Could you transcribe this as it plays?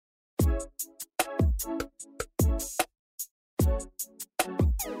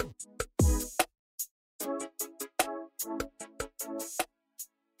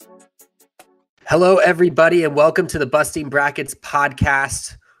Hello, everybody, and welcome to the Busting Brackets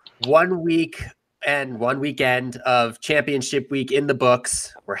podcast. 1 week and 1 weekend of championship week in the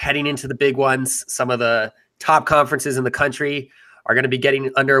books. We're heading into the big ones. Some of the top conferences in the country are going to be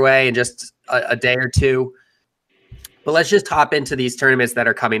getting underway in just a day or two. But let's just hop into these tournaments that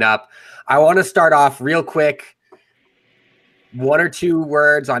are coming up. I want to start off real quick. 1 or 2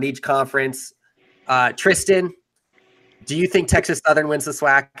 words on each conference. Tristan, do you think Texas Southern wins the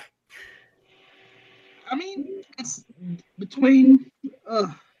SWAC? I mean, it's between,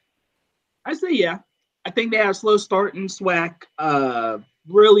 I say yeah. I think they had a slow start in SWAC,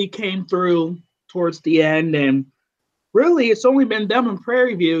 really came through towards the end, and really it's only been them in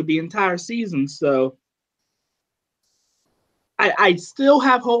Prairie View the entire season, so I still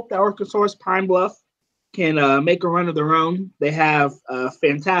have hope that Arkansas Pine Bluff can make a run of their own. They have a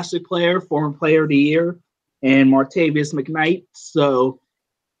fantastic player, former player of the year, and Martavius McKnight, so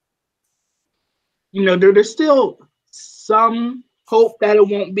you know, there's still some hope that it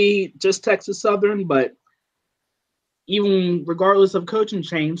won't be just Texas Southern, but even regardless of coaching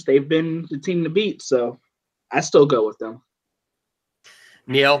change, they've been the team to beat, so I still go with them.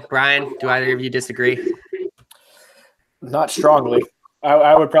 Neil, Brian, do either of you disagree? Not strongly.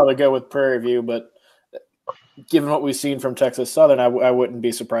 I would probably go with Prairie View, but given what we've seen from Texas Southern, I wouldn't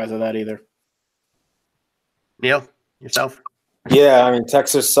be surprised at that either. Neil, yourself? Yeah, I mean,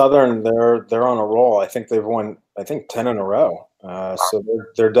 Texas Southern, they're on a roll. I think they've won, 10 in a row. So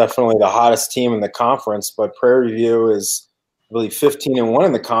they're definitely the hottest team in the conference. But Prairie View is, I believe, 15-1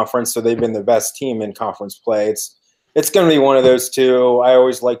 in the conference, so they've been the best team in conference play. It's going to be one of those two. I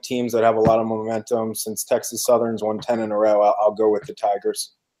always like teams that have a lot of momentum. Since Texas Southern's won 10 in a row, I'll go with the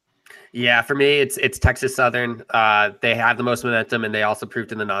Tigers. Yeah, for me, it's Texas Southern. They have the most momentum, and they also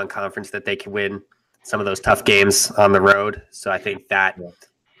proved in the non-conference that they can win some of those tough games on the road. So I think that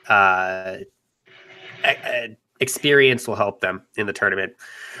experience will help them in the tournament.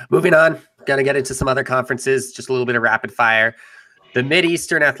 Moving on, going to get into some other conferences, just a little bit of rapid fire. The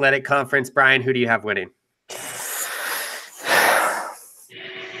Mid-Eastern Athletic Conference, Brian, who do you have winning?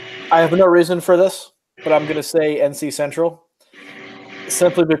 I have no reason for this, but I'm going to say NC Central,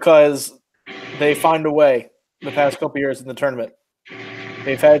 simply because they find a way the past couple years in the tournament.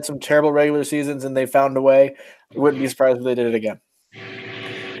 They've had some terrible regular seasons, and they found a way. I wouldn't be surprised if they did it again.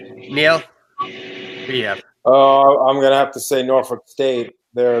 Neil, who do you have? I'm going to have to say Norfolk State.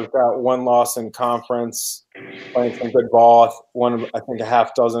 They've got 1 loss in conference, playing some good ball, won, I think, a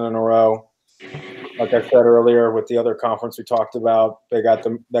half dozen in a row. Like I said earlier, with the other conference we talked about, they got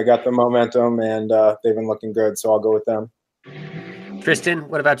the momentum, and they've been looking good, so I'll go with them. Tristan,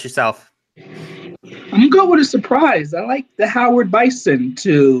 what about yourself? I'm going to go with a surprise. I like the Howard Bison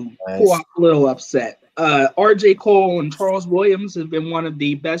to pull off a little upset. R.J. Cole and Charles Williams have been one of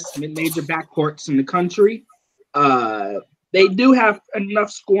the best mid-major backcourts in the country. They do have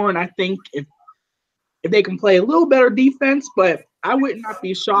enough scoring, I think, if they can play a little better defense, but I would not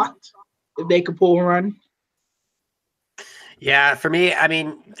be shocked if they could pull a run. Yeah, for me, I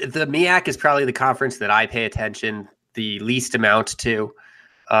mean, the MEAC is probably the conference that I pay attention the least amount to.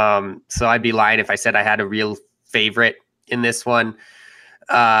 So I'd be lying if I said I had a real favorite in this one.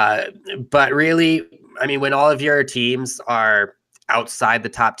 But really, I mean, when all of your teams are outside the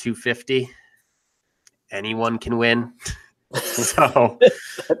top 250, anyone can win. So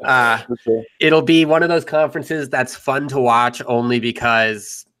it'll be one of those conferences that's fun to watch only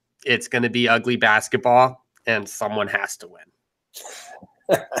because it's going to be ugly basketball and someone has to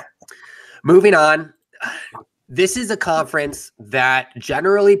win. Moving on. This is a conference that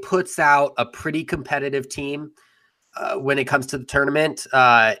generally puts out a pretty competitive team when it comes to the tournament.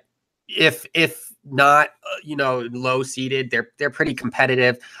 If not, low seeded, they're pretty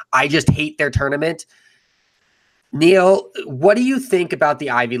competitive. I just hate their tournament. Neil, what do you think about the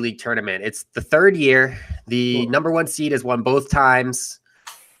Ivy League tournament? It's the 3rd year. The number 1 seed has won both times.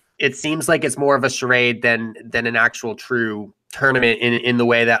 It seems like it's more of a charade than an actual true tournament in the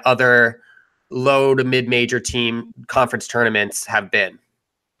way that other low to mid-major team conference tournaments have been.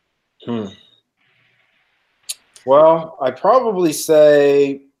 Well, I'd probably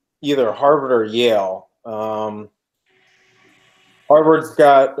say either Harvard or Yale. Harvard's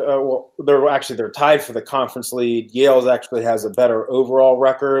got they're tied for the conference lead. Yale's actually has a better overall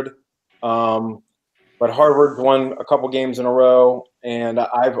record, but Harvard's won a couple games in a row, and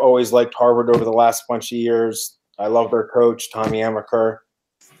I've always liked Harvard over the last bunch of years. I love their coach, Tommy Amaker,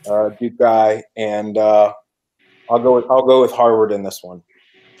 Duke guy, and I'll go with Harvard in this one.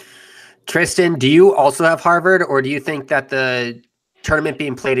 Tristan, do you also have Harvard, or do you think that the tournament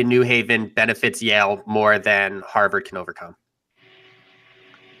being played in New Haven benefits Yale more than Harvard can overcome?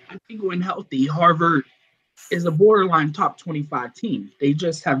 I think when healthy, Harvard is a borderline top 25 team. They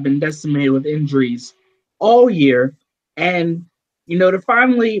just have been decimated with injuries all year. And, they're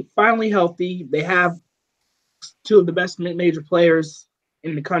finally healthy. They have two of the best mid-major players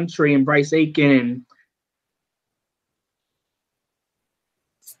in the country, and Bryce Aiken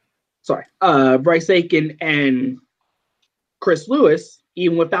and Chris Lewis,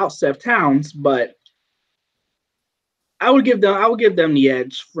 even without Seth Towns, but I would give them the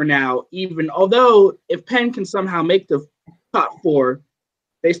edge for now. Even although if Penn can somehow make the top 4,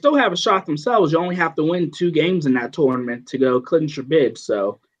 they still have a shot themselves. You only have to win 2 games in that tournament to go clinch your bid.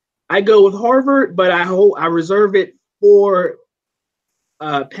 So I go with Harvard, but I reserve it for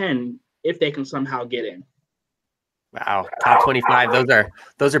Penn if they can somehow get in. Wow, top 25.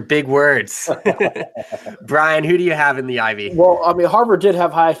 Those are big words. Brian, who do you have in the Ivy? Well, I mean, Harvard did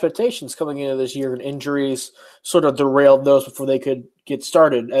have high expectations coming into this year, and injuries sort of derailed those before they could get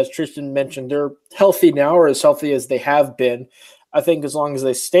started. As Tristan mentioned, they're healthy now, or as healthy as they have been. I think as long as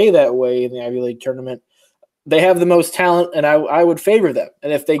they stay that way in the Ivy League tournament, they have the most talent, and I would favor them.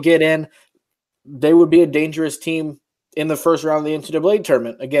 And if they get in, they would be a dangerous team in the first round of the NCAA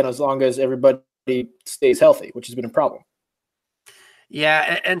tournament, again, as long as everybody stays healthy, which has been a problem.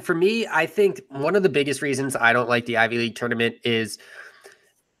 Yeah, and for me, I think one of the biggest reasons I don't like the Ivy League tournament is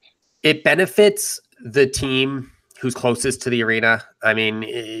it benefits the team who's closest to the arena. I mean,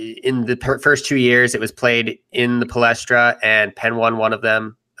 in the first 2 years, it was played in the Palestra, and Penn won one of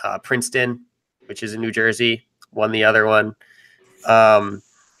them. Princeton, which is in New Jersey, won the other one.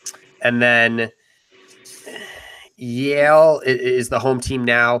 And then Yale is the home team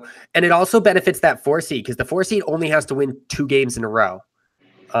now. And it also benefits that 4 seed because the 4 seed only has to win 2 games in a row.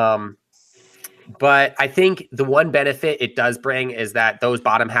 But I think the one benefit it does bring is that those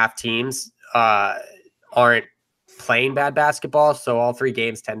bottom half teams aren't playing bad basketball. So all 3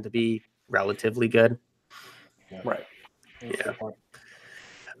 games tend to be relatively good. Right. Yeah.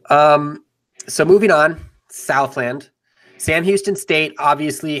 So moving on, Southland. Sam Houston State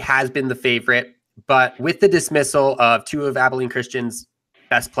obviously has been the favorite, but with the dismissal of 2 of Abilene Christian's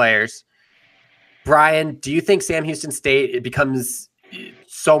best players, Brian, do you think Sam Houston State it becomes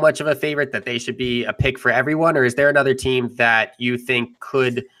so much of a favorite that they should be a pick for everyone, or is there another team that you think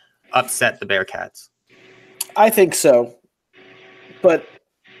could upset the Bearcats? I think so, but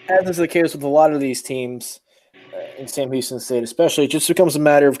as is the case with a lot of these teams in Sam Houston State especially, it just becomes a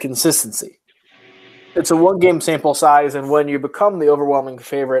matter of consistency. It's a 1-game sample size, and when you become the overwhelming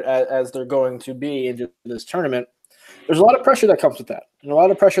favorite as they're going to be into this tournament, there's a lot of pressure that comes with that, and a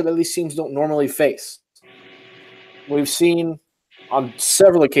lot of pressure that these teams don't normally face. We've seen on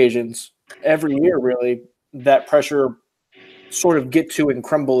several occasions, every year really, that pressure sort of get to and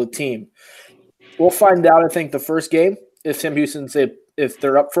crumble a team. We'll find out, I think, the first game if Sam Houston State, if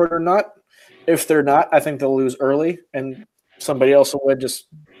they're up for it or not. If they're not, I think they'll lose early, and somebody else will win just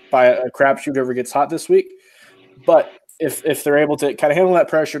by a crapshoot whoever gets hot this week. But if they're able to kind of handle that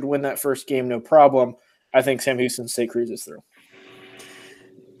pressure to win that first game, no problem, I think Sam Houston State cruises through.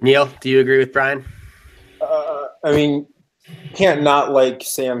 Neil, do you agree with Brian? I mean, can't not like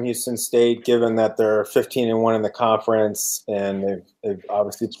Sam Houston State, given that they're 15-1 in the conference, and they've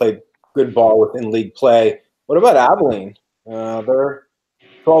obviously played good ball within league play. What about Abilene? They're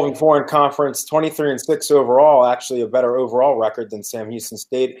 12-4 in conference, 23-6 overall, actually a better overall record than Sam Houston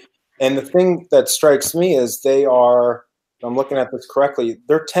State. And the thing that strikes me is they are, if I'm looking at this correctly,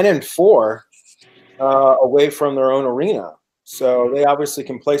 they're 10-4 away from their own arena. So they obviously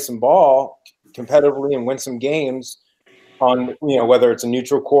can play some ball competitively and win some games on, whether it's a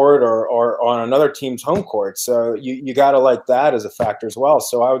neutral court or on another team's home court. So you got to like that as a factor as well.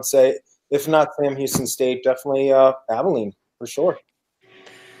 So I would say, if not Sam Houston State, definitely Abilene for sure.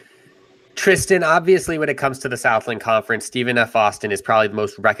 Tristan, obviously, when it comes to the Southland Conference, Stephen F. Austin is probably the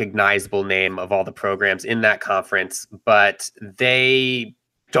most recognizable name of all the programs in that conference, but they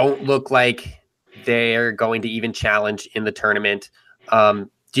don't look like they're going to even challenge in the tournament. Do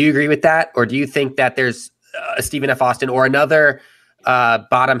you agree with that? Or do you think that there's a Stephen F. Austin or another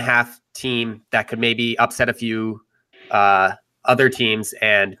bottom half team that could maybe upset a few other teams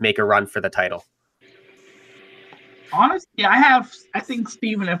and make a run for the title? Honestly, I think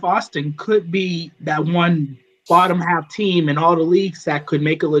Stephen F. Austin could be that one bottom half team in all the leagues that could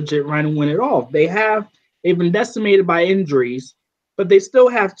make a legit run and win it all. They've been decimated by injuries, but they still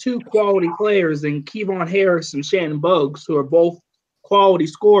have 2 quality players in Kevon Harris and Shannon Buggs, who are both quality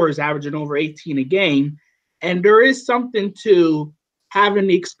scorers averaging over 18 a game. And there is something to having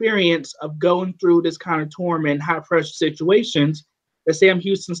the experience of going through this kind of tournament, high pressure situations that Sam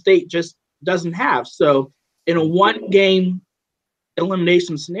Houston State just doesn't have. So in a 1-game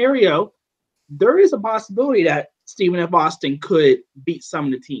elimination scenario, there is a possibility that Stephen F. Austin could beat some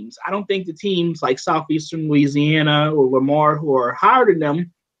of the teams. I don't think the teams like Southeastern Louisiana or Lamar, who are higher than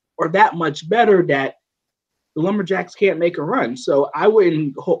them, are that much better that the Lumberjacks can't make a run. So I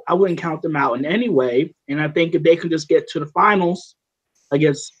wouldn't count them out in any way. And I think if they can just get to the finals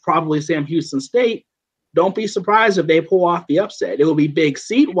against probably Sam Houston State, don't be surprised if they pull off the upset. It will be big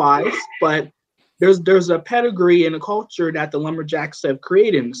seed-wise, but there's a pedigree and a culture that the Lumberjacks have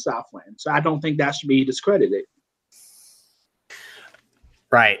created in the Southland. So I don't think that should be discredited.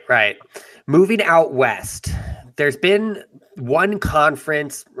 Right. Moving out west, there's been one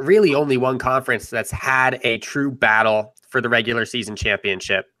conference, really only one conference, that's had a true battle for the regular season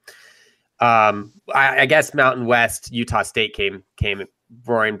championship. I guess Mountain West, Utah State came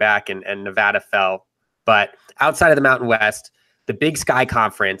roaring back and Nevada fell. But outside of the Mountain West, the Big Sky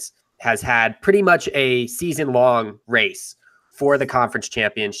Conference has had pretty much a season-long race for the conference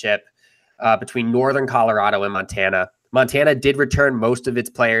championship between Northern Colorado and Montana. Montana did return most of its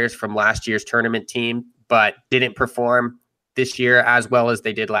players from last year's tournament team, but didn't perform this year as well as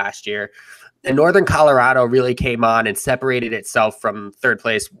they did last year. And Northern Colorado really came on and separated itself from third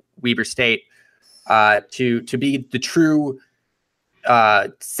place Weber State to be the true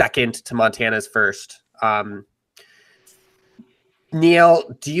second to Montana's first. Neil,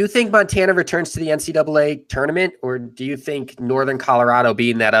 do you think Montana returns to the NCAA tournament, or do you think Northern Colorado,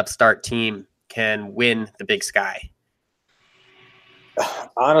 being that upstart team, can win the Big Sky?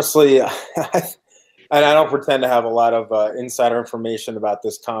 Honestly, and I don't pretend to have a lot of insider information about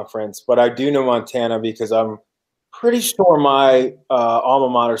this conference, but I do know Montana because I'm pretty sure my alma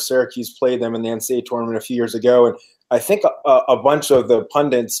mater, Syracuse, played them in the NCAA tournament a few years ago. And I think a bunch of the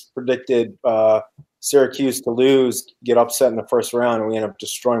pundits predicted Syracuse to lose, get upset in the first round, and we end up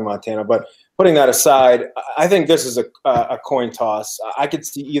destroying Montana. But putting that aside, I think this is a coin toss. I could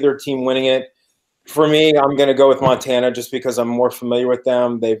see either team winning it. For me, I'm going to go with Montana just because I'm more familiar with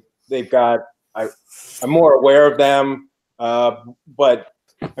them. They've got I'm more aware of them, but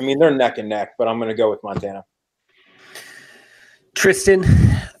I mean they're neck and neck. But I'm going to go with Montana. Tristan,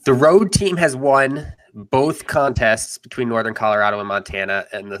 the road team has won both contests between Northern Colorado and Montana,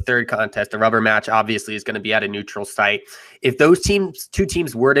 and the third contest, the rubber match, obviously is going to be at a neutral site. If those two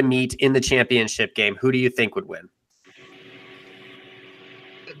teams were to meet in the championship game, who do you think would win?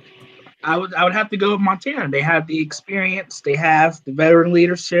 I would have to go with Montana. They have the experience. They have the veteran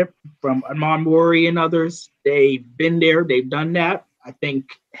leadership from Amon Mori and others. They've been there. They've done that. I think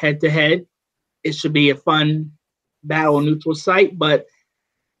head-to-head, it should be a fun battle neutral site. But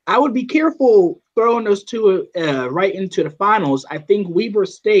I would be careful throwing those two right into the finals. I think Weber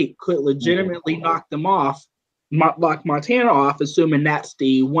State could legitimately knock Montana off, assuming that's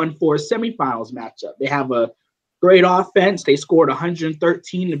the 1-4 semifinals matchup. They have a great offense. They scored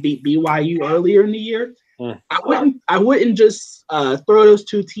 113 to beat BYU earlier in the year. I wouldn't just throw those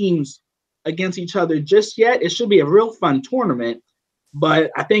two teams against each other just yet. It should be a real fun tournament. But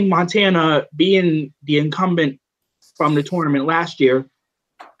I think Montana, being the incumbent from the tournament last year,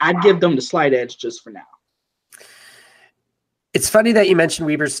 I'd give them the slight edge just for now. It's funny that you mentioned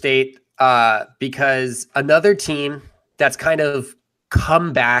Weber State because another team that's kind of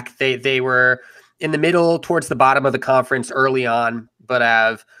come back, they were in the middle towards the bottom of the conference early on, but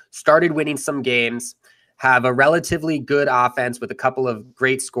have started winning some games, have a relatively good offense with a couple of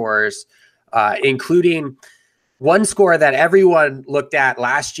great scorers, including one scorer that everyone looked at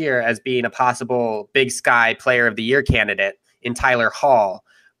last year as being a possible Big Sky Player of the Year candidate in Tyler Hall.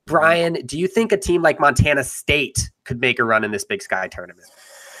 Brian, do you think a team like Montana State could make a run in this Big Sky tournament?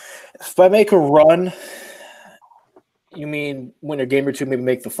 If I make a run, you mean win a game or two, maybe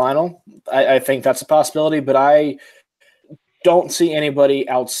make the final? I think that's a possibility, but I don't see anybody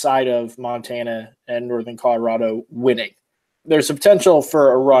outside of Montana and Northern Colorado winning. There's a potential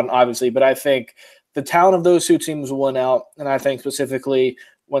for a run, obviously, but I think the talent of those two teams will win out, and I think specifically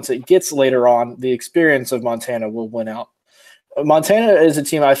once it gets later on, the experience of Montana will win out. Montana is a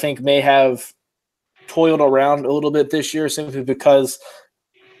team I think may have toiled around a little bit this year simply because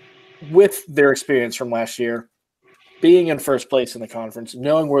with their experience from last year, being in first place in the conference,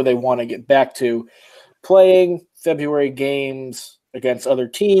 knowing where they want to get back to, playing February games against other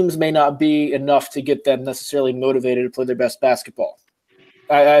teams may not be enough to get them necessarily motivated to play their best basketball.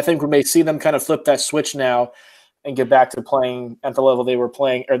 I think we may see them kind of flip that switch now and get back to playing at the level they were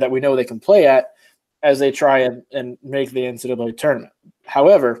playing or that we know they can play at as they try and make the NCAA tournament.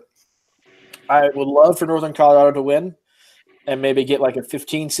 However, I would love for Northern Colorado to win. and maybe get like a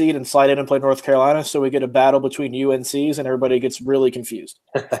 15 seed and slide in and play North Carolina, so we get a battle between UNCs and everybody gets really confused.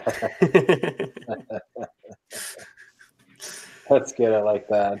 That's good. I like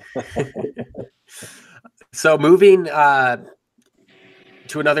that. So moving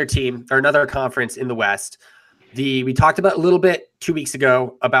to another team or another conference in the West, we talked about a little bit 2 weeks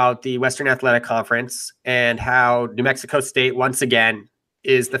ago about the Western Athletic Conference and how New Mexico State once again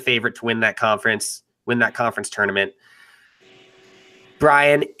is the favorite to win that conference tournament.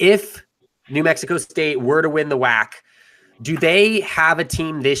 Brian, if New Mexico State were to win the WAC, do they have a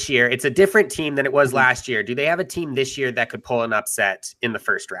team this year? It's a different team than it was last year. Do they have a team this year that could pull an upset in the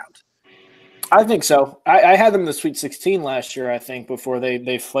first round? I think so. I had them in the Sweet 16 last year, I think, before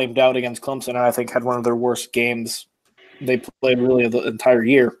they flamed out against Clemson, and I think had one of their worst games they played really the entire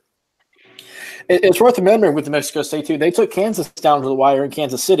year. It's worth remembering with New Mexico State, too. They took Kansas down to the wire in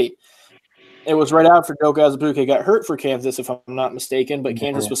Kansas City. It was right after Joe Gazabuke got hurt for Kansas, if I'm not mistaken, but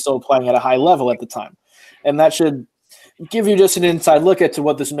Kansas was still playing at a high level at the time. And that should give you just an inside look at to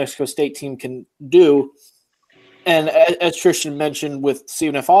what this New Mexico State team can do. And as Tristan mentioned with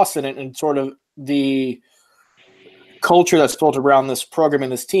Stephen F. Austin and sort of the culture that's built around this program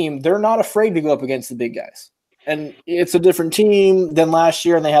and this team, they're not afraid to go up against the big guys. And it's a different team than last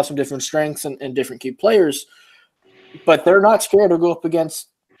year, and they have some different strengths and different key players. But they're not scared to go up against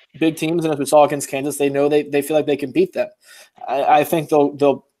big teams, and as we saw against Kansas, they know they feel like they can beat them. I think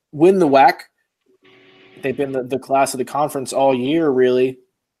they'll win the WAC. They've been the class of the conference all year, really.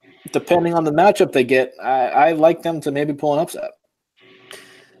 Depending on the matchup they get, I like them to maybe pull an upset.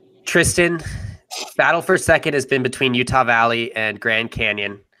 Tristan, battle for second has been between Utah Valley and Grand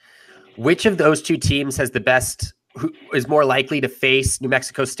Canyon. Which of those two teams has the best, who is more likely to face New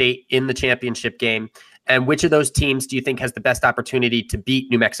Mexico State in the championship game? And which of those teams do you think has the best opportunity to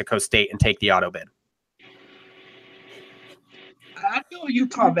beat New Mexico State and take the auto bid? I go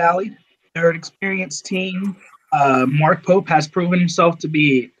Utah Valley. They're an experienced team. Mark Pope has proven himself to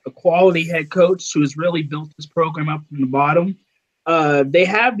be a quality head coach who has really built this program up from the bottom.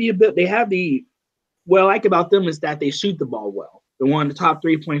 What I like about them is that they shoot the ball well. They're one of the top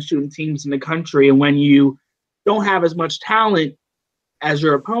 3-point shooting teams in the country. And when you don't have as much talent as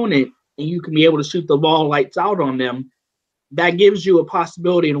your opponent and you can be able to shoot the ball lights out on them, that gives you a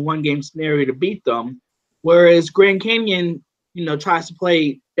possibility in a one-game scenario to beat them. Whereas Grand Canyon, tries to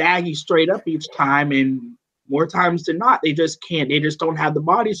play the Aggies straight up each time, and more times than not, they just can't. They just don't have the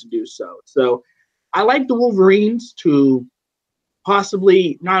bodies to do so. So I like the Wolverines to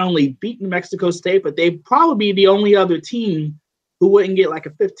possibly not only beat New Mexico State, but they'd probably be the only other team who wouldn't get like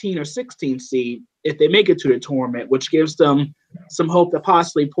a 15 or 16 seed if they make it to the tournament, which gives them some hope to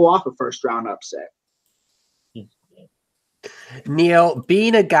possibly pull off a first-round upset. Neil,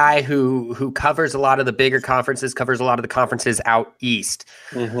 being a guy who covers a lot of the bigger conferences, covers a lot of the conferences out east,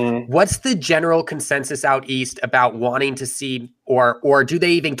 what's the general consensus out east about wanting to see, or do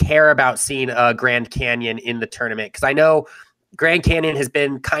they even care about seeing a Grand Canyon in the tournament? Because I know Grand Canyon has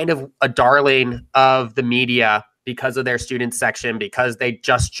been kind of a darling of the media because of their student section, because they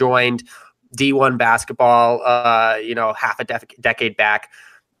just joined D1 basketball, half a decade back.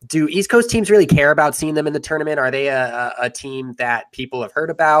 Do East Coast teams really care about seeing them in the tournament? Are they a team that people have heard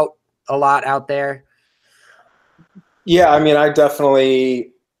about a lot out there? Yeah, I mean, I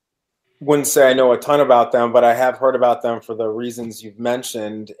definitely wouldn't say I know a ton about them, but I have heard about them for the reasons you've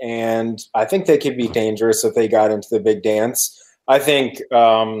mentioned. And I think they could be dangerous if they got into the big dance. I think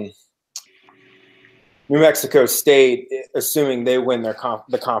New Mexico State, assuming they win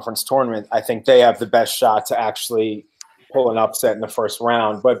the conference tournament, I think they have the best shot to actually pull an upset in the first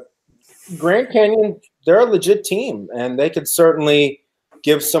round. But Grand Canyon, they're a legit team, and they could certainly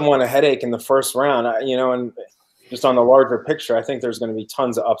give someone a headache in the first round. And just on the larger picture, I think there's going to be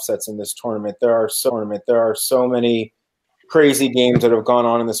tons of upsets in this tournament. There are so many crazy games that have gone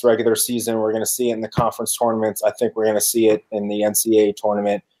on in this regular season. We're going to see it in the conference tournaments. I think we're going to see it in the NCAA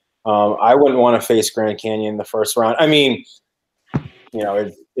tournament. I wouldn't want to face Grand Canyon in the first round. I mean,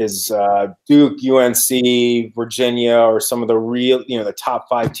 is Duke, UNC, Virginia, or some of the real, the top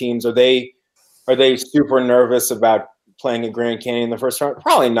 5 teams, are they super nervous about playing a Grand Canyon in the first round?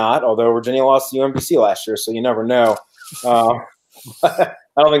 Probably not, although Virginia lost to UMBC last year, so you never know. I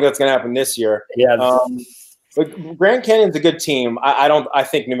don't think that's going to happen this year. Yeah. But Grand Canyon's a good team. I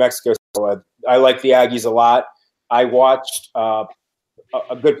think New Mexico. I like the Aggies a lot. I watched a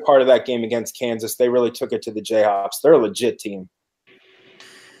good part of that game against Kansas. They really took it to the Jayhawks. They're a legit team.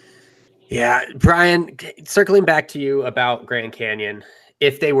 Yeah, Brian, circling back to you about Grand Canyon,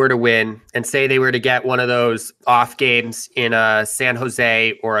 if they were to win and say they were to get one of those off games in a San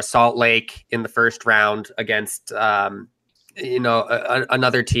Jose or a Salt Lake in the first round against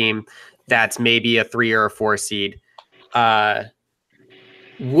another team that's maybe a 3 or a 4 seed,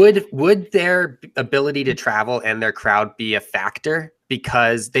 would their ability to travel and their crowd be a factor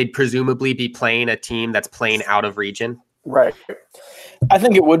because they'd presumably be playing a team that's playing out of region? Right. I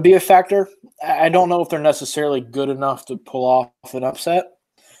think it would be a factor. I don't know if they're necessarily good enough to pull off an upset,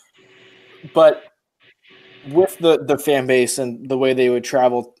 but with the fan base and the way they would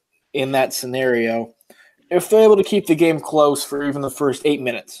travel in that scenario, if they're able to keep the game close for even the first 8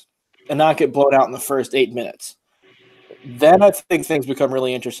 minutes and not get blown out in the first 8 minutes, then I think things become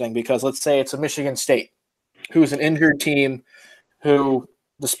really interesting because let's say it's a Michigan State, who's an injured team who,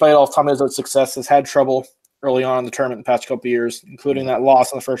 despite all Tom Izzo's success, has had trouble early on in the tournament the past couple of years, including that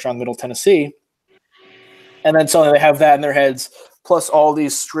loss in the first round Middle Tennessee. And then suddenly they have that in their heads, plus all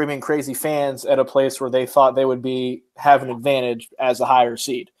these screaming crazy fans at a place where they thought they would have an advantage as a higher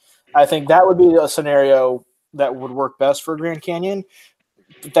seed. I think that would be a scenario that would work best for Grand Canyon.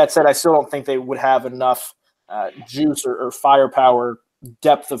 That said, I still don't think they would have enough juice or firepower,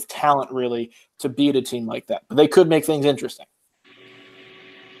 depth of talent, really, to beat a team like that. But they could make things interesting.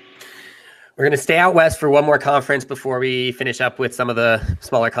 We're going to stay out west for one more conference before we finish up with some of the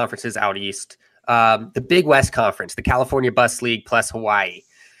smaller conferences out east. The Big West Conference, the California Bus League plus Hawaii.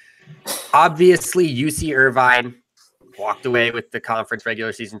 Obviously, UC Irvine walked away with the conference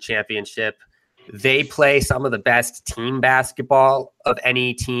regular season championship. They play some of the best team basketball of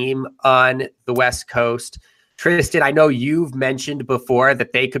any team on the West Coast. Tristan, I know you've mentioned before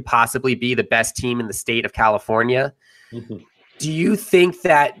that they could possibly be the best team in the state of California. Mm-hmm. Do you think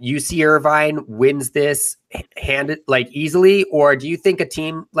that UC Irvine wins this easily, or do you think a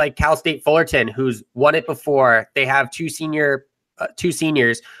team like Cal State Fullerton, who's won it before, they have two seniors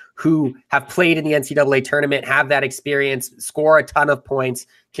who have played in the NCAA tournament, have that experience, score a ton of points,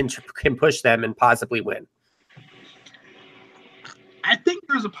 can push them and possibly win? I think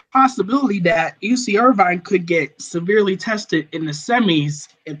there's a possibility that UC Irvine could get severely tested in the semis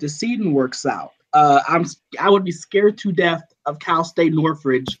if the seeding works out. I would be scared to death of Cal State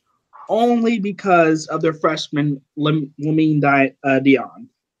Northridge only because of their freshman Lamine Dion,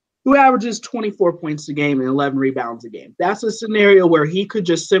 who averages 24 points a game and 11 rebounds a game. That's a scenario where he could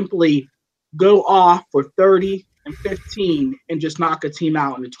just simply go off for 30 and 15 and just knock a team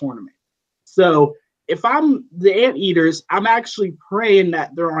out in the tournament. So if I'm the Anteaters, I'm actually praying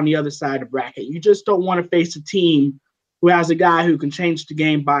that they're on the other side of the bracket. You just don't want to face a team who has a guy who can change the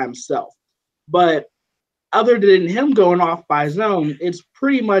game by himself. But other than him going off by his own, it's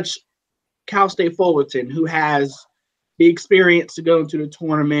pretty much Cal State Fullerton, who has the experience to go into the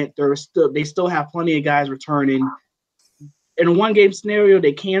tournament. They still have plenty of guys returning. In a one-game scenario,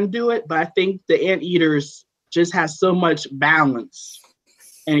 they can do it, but I think the Anteaters just has so much balance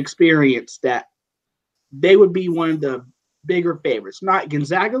and experience that they would be one of the bigger favorites. Not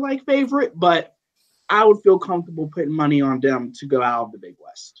Gonzaga-like favorite, but I would feel comfortable putting money on them to go out of the Big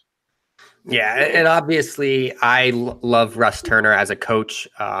West. Yeah, and obviously I love Russ Turner as a coach.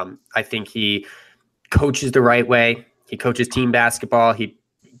 I think he coaches the right way. He coaches team basketball. He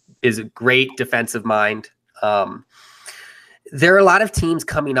is a great defensive mind. There are a lot of teams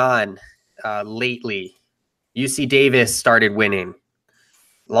coming on lately. UC Davis started winning.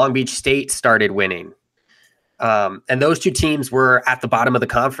 Long Beach State started winning. And those two teams were at the bottom of the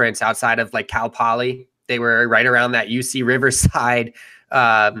conference outside of like Cal Poly. They were right around that UC Riverside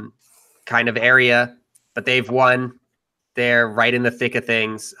kind of area, but they've won. They're right in the thick of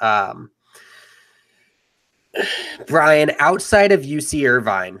things. Brian, outside of UC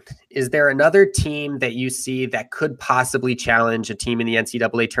Irvine, is there another team that you see that could possibly challenge a team in the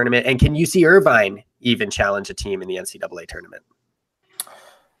NCAA tournament? And can UC Irvine even challenge a team in the NCAA tournament?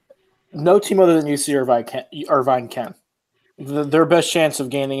 No team other than UC Irvine can. Their best chance of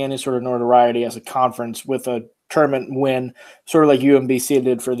gaining any sort of notoriety as a conference with a tournament win, sort of like UMBC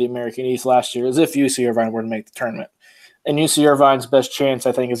did for the American East last year, is if UC Irvine were to make the tournament. And UC Irvine's best chance,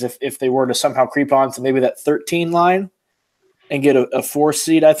 I think, is if they were to somehow creep on to maybe that 13 line and get a 4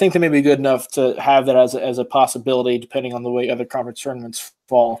 seed. I think they may be good enough to have that as a possibility, depending on the way other conference tournaments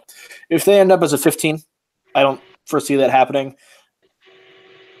fall. If they end up as a 15, I don't foresee that happening.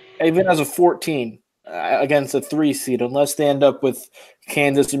 Even as a 14 against a 3 seed, unless they end up with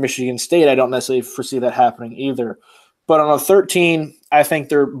Kansas or Michigan State, I don't necessarily foresee that happening either. But on a 13, I think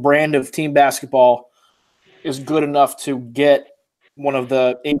their brand of team basketball is good enough to get one of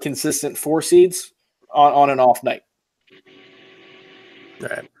the inconsistent 4 seeds on an off night. All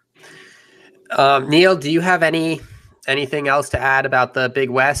right. Neil, do you have anything else to add about the Big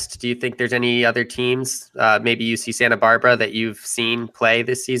West? Do you think there's any other teams, maybe UC Santa Barbara, that you've seen play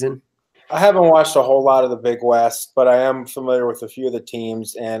this season? I haven't watched a whole lot of the Big West, but I am familiar with a few of the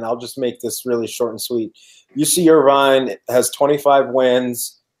teams, and I'll just make this really short and sweet. UC Irvine has 25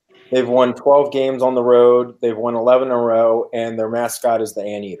 wins. They've won 12 games on the road. They've won 11 in a row, and their mascot is the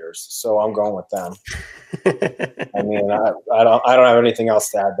Anteaters. So I'm going with them. I mean, I don't have anything else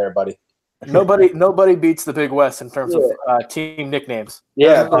to add there, buddy. Nobody beats the Big West in terms of team nicknames.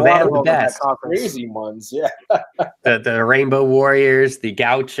 Yeah, they have the best. Crazy ones. Yeah, the Rainbow Warriors, the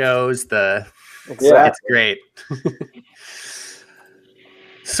Gauchos, it's great.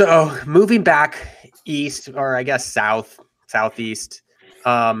 So moving back east, or I guess southeast,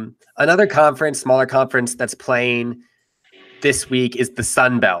 another conference, smaller conference that's playing this week is the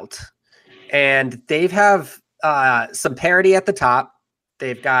Sun Belt, and they have some parity at the top.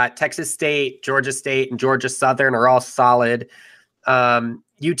 They've got Texas State, Georgia State, and Georgia Southern are all solid.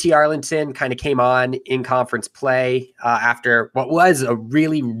 UT Arlington kind of came on in conference play after what was a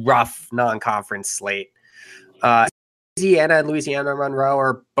really rough non-conference slate. Louisiana and Louisiana Monroe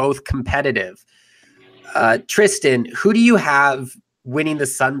are both competitive. Tristan, who do you have winning the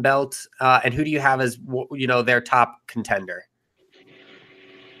Sun Belt, and who do you have as their top contender?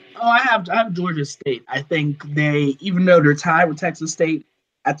 Oh, I have Georgia State. I think they, even though they're tied with Texas State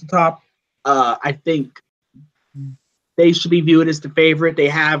at the top, I think they should be viewed as the favorite. They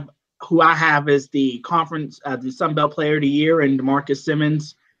have who I have as the conference, the Sun Belt Player of the Year, and DeMarcus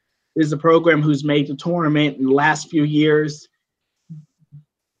Simmons is a program who's made the tournament in the last few years.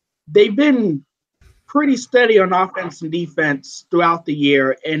 They've been pretty steady on offense and defense throughout the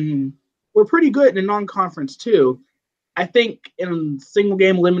year, and we're pretty good in the non-conference too. I think in a single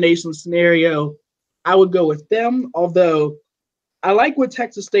game elimination scenario, I would go with them, although I like what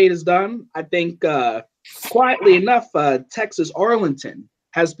Texas State has done. I think quietly enough, Texas Arlington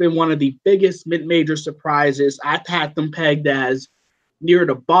has been one of the biggest mid-major surprises. I've had them pegged as near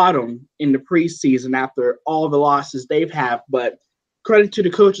the bottom in the preseason after all the losses they've had, but credit to the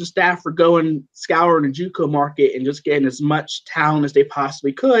coaching staff for going scouring the JUCO market and just getting as much talent as they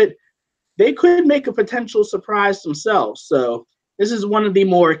possibly could. They could make a potential surprise themselves. So this is one of the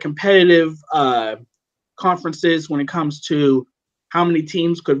more competitive conferences when it comes to how many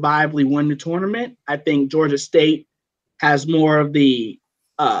teams could viably win the tournament. I think Georgia State has more of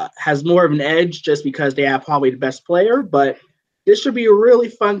an edge just because they have probably the best player, but this should be a really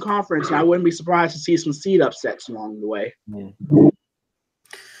fun conference, and I wouldn't be surprised to see some seed upsets along the way.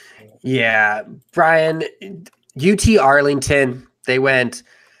 Yeah, Brian, UT Arlington, they went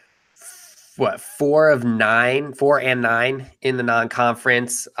 4 and 9 in the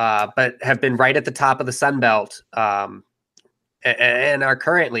non-conference, but have been right at the top of the Sun Belt, and are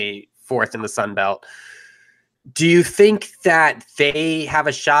currently 4th in the Sun Belt. Do you think that they have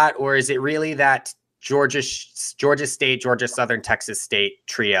a shot, or is it really that Georgia State, Georgia Southern, Texas State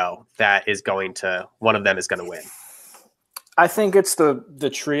trio that is one of them is going to win? I think it's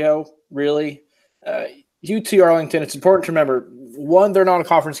the trio, really. UT Arlington, it's important to remember, one, their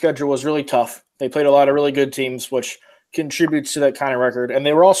non-conference schedule was really tough. They played a lot of really good teams, which contributes to that kind of record. And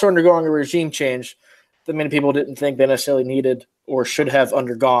they were also undergoing a regime change that many people didn't think they necessarily needed or should have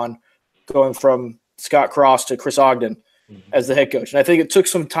undergone, going from Scott Cross to Chris Ogden as the head coach. And I think it took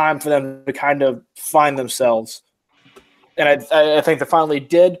some time for them to kind of find themselves. And I think they finally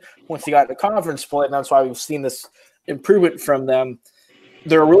did once they got to conference play, and that's why we've seen this improvement from them.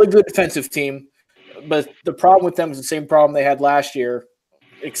 They're a really good defensive team, but the problem with them is the same problem they had last year,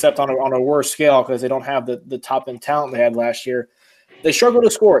 except on a worse scale because they don't have the top-end talent they had last year. They struggle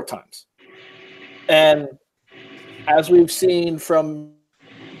to score at times. And as we've seen from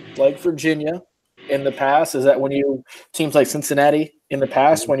like Virginia in the past, is that teams like Cincinnati in the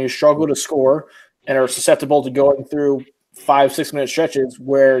past, when you struggle to score and are susceptible to going through 5-6 minute stretches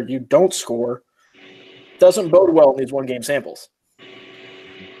where you don't score, doesn't bode well in these one-game samples.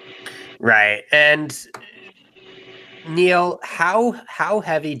 Right. And Neil, how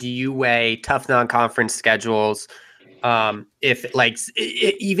heavy do you weigh tough non-conference schedules? Even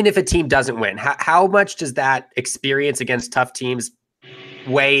if a team doesn't win, how much does that experience against tough teams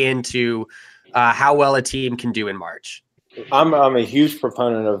weigh into how well a team can do in March? I'm a huge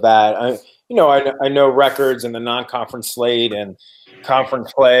proponent of that. I know records and the non-conference slate and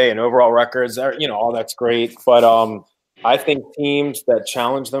conference play and overall records are, all that's great. But I think teams that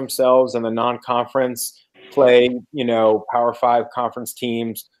challenge themselves in the non-conference play, Power 5 conference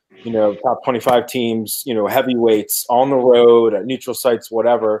teams, top 25 teams, heavyweights on the road at neutral sites,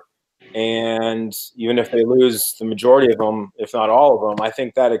 whatever. And even if they lose the majority of them, if not all of them, I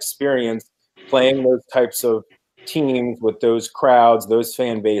think that experience playing those types of teams with those crowds, those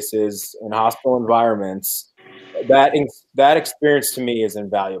fan bases in hostile environments, that experience to me is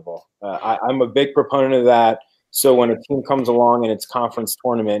invaluable. I'm a big proponent of that. So when a team comes along in its conference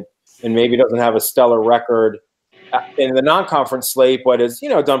tournament and maybe doesn't have a stellar record in the non-conference slate, but is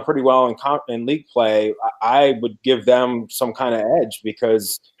done pretty well in league play, I would give them some kind of edge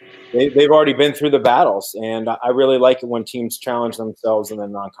because they've already been through the battles, and I really like it when teams challenge themselves in the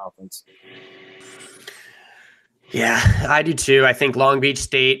non-conference. Yeah, I do too. I think Long Beach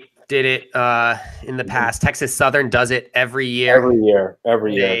State did it in the past. Texas Southern does it every year.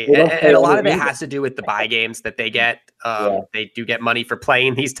 Every year. And a lot of it has to do with the bye games that they get. They do get money for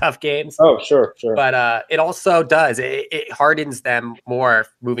playing these tough games. Oh, sure. But it also does. It hardens them more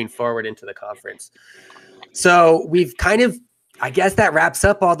moving forward into the conference. So we've kind of, I guess that wraps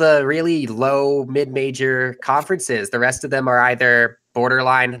up all the really low mid-major conferences. The rest of them are either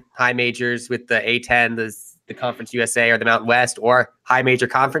borderline high majors with the A10, the Conference USA or the Mountain West, or high major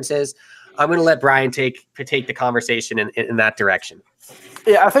conferences. I'm going to let Brian take the conversation in that direction.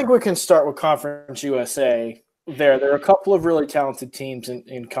 Yeah, I think we can start with Conference USA. There are a couple of really talented teams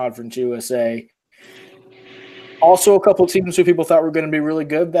in Conference USA. Also, a couple of teams who people thought were going to be really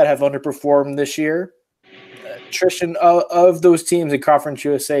good that have underperformed this year. Tristan, of those teams in Conference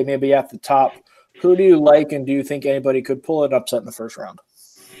USA, maybe at the top, who do you like, and do you think anybody could pull an upset in the first round?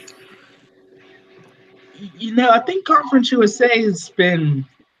 I think Conference USA has been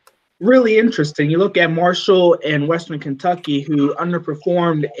really interesting. You look at Marshall and Western Kentucky, who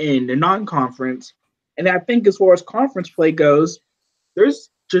underperformed in the non-conference. And I think as far as conference play goes,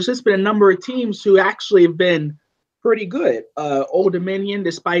 there's just been a number of teams who actually have been pretty good. Old Dominion,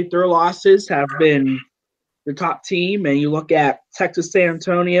 despite their losses, have been the top team. And you look at Texas San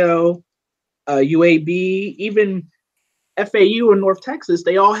Antonio, UAB, even FAU and North Texas,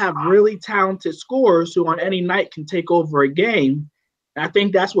 they all have really talented scorers who on any night can take over a game. And I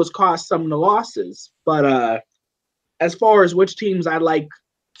think that's what's caused some of the losses. But as far as which teams I'd like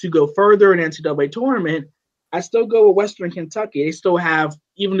to go further in NCAA tournament, I still go with Western Kentucky. They still have,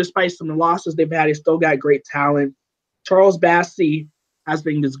 even despite some of the losses they've had, they still got great talent. Charles Bassey has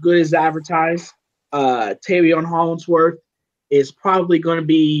been as good as advertised. Tavion Hollingsworth is probably going to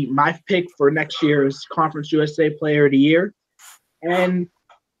be my pick for next year's Conference USA Player of the Year. And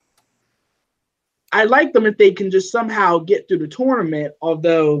I like them if they can just somehow get through the tournament,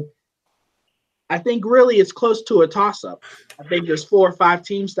 although I think really it's close to a toss-up. I think there's 4 or 5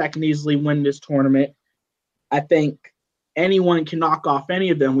 teams that can easily win this tournament. I think anyone can knock off any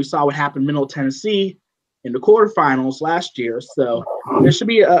of them. We saw what happened in Middle Tennessee in the quarterfinals last year. So there should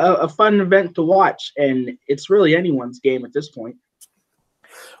be a fun event to watch, and it's really anyone's game at this point.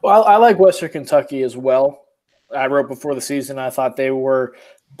 Well, I like Western Kentucky as well. I wrote before the season, I thought they were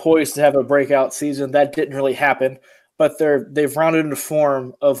poised to have a breakout season. That didn't really happen, but they've rounded into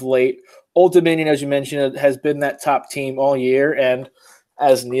form of late. Old Dominion, as you mentioned, has been that top team all year, and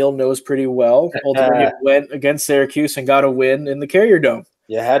as Neil knows pretty well, Old Dominion went against Syracuse and got a win in the Carrier Dome.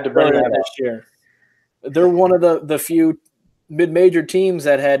 You had to bring that this year. They're one of the few mid-major teams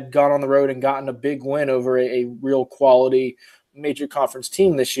that had gone on the road and gotten a big win over a real quality major conference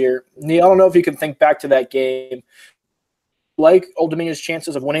team this year. Neil, I don't know if you can think back to that game. Like Old Dominion's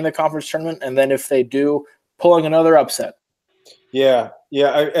chances of winning the conference tournament, and then if they do, pulling another upset. Yeah.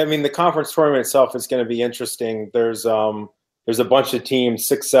 I mean, the conference tournament itself is going to be interesting. There's a bunch of teams,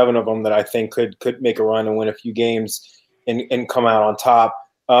 6, 7 of them that I think could make a run and win a few games and come out on top.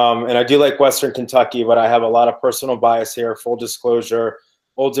 And I do like Western Kentucky, but I have a lot of personal bias here. Full disclosure,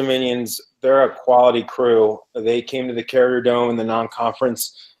 Old Dominions, they're a quality crew. They came to the Carrier Dome in the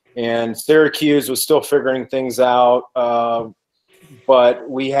non-conference, and Syracuse was still figuring things out. But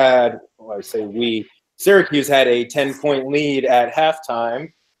Syracuse had a 10-point lead at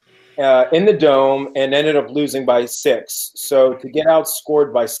halftime in the Dome and ended up losing by 6. So to get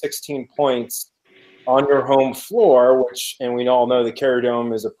outscored by 16 points on your home floor, and we all know the Carrier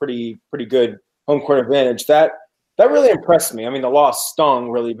Dome is a pretty good home court advantage, that really impressed me. I mean, the loss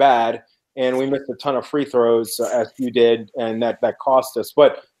stung really bad, and we missed a ton of free throws, as you did, and that cost us.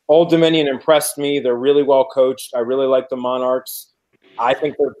 But Old Dominion impressed me. They're really well coached. I really like the Monarchs. I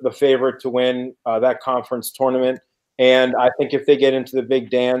think they're the favorite to win that conference tournament, and I think if they get into the big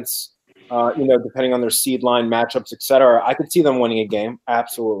dance, depending on their seed line matchups, et cetera, I could see them winning a game.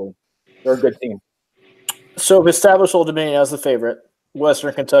 Absolutely. They're a good team. So we've established Old Dominion as the favorite.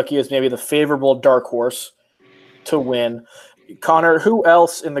 Western Kentucky is maybe the favorable dark horse to win. Connor, who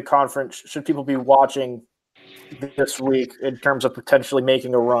else in the conference should people be watching this week in terms of potentially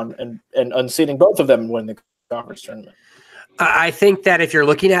making a run and unseating both of them and winning the conference tournament? I think that if you're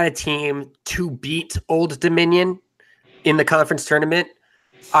looking at a team to beat Old Dominion in the conference tournament,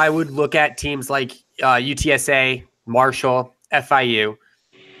 I would look at teams like UTSA, Marshall, FIU.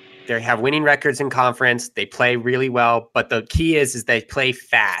 They have winning records in conference. They play really well, but the key is they play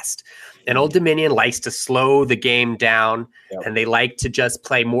fast. And Old Dominion likes to slow the game down, and they like to just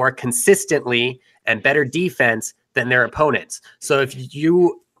play more consistently and better defense than their opponents. So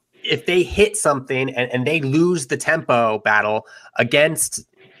if they hit something and they lose the tempo battle against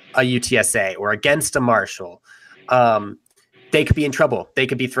a UTSA or against a Marshall, they could be in trouble. They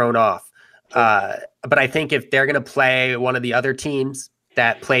could be thrown off. But I think if they're going to play one of the other teams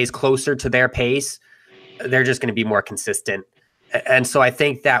that plays closer to their pace, they're just going to be more consistent. And so I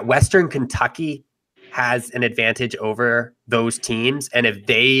think that Western Kentucky has an advantage over those teams. And if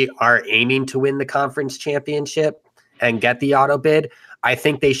they are aiming to win the conference championship and get the auto bid, I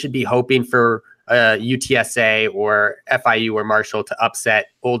think they should be hoping for UTSA or FIU or Marshall to upset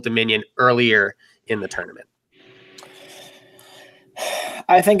Old Dominion earlier in the tournament.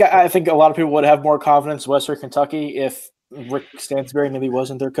 I think a lot of people would have more confidence in Western Kentucky if Rick Stansbury maybe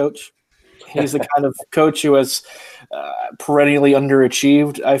wasn't their coach. He's the kind of coach who has perennially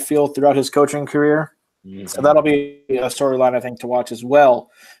underachieved, I feel, throughout his coaching career. Mm-hmm. So that'll be a storyline, I think, to watch as well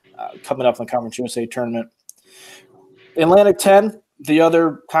coming up in the Conference USA tournament. Atlantic 10, the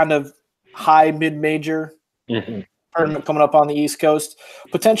other kind of high mid-major tournament coming up on the East Coast.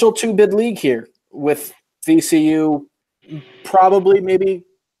 Potential two-bid league here with VCU probably maybe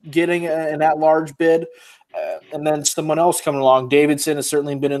getting an at-large bid. And then someone else coming along. Davidson has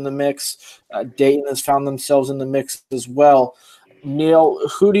certainly been in the mix. Dayton has found themselves in the mix as well. Neil,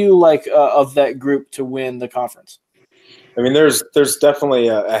 who do you like of that group to win the conference? I mean, there's definitely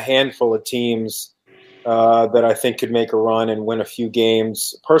a handful of teams that I think could make a run and win a few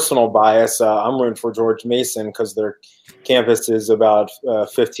games. Personal bias, I'm rooting for George Mason because their campus is about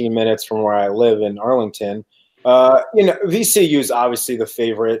 15 minutes from where I live in Arlington. VCU is obviously the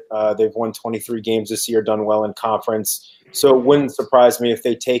favorite. They've won 23 games this year, done well in conference. So it wouldn't surprise me if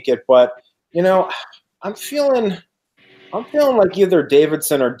they take it. But, I'm feeling like either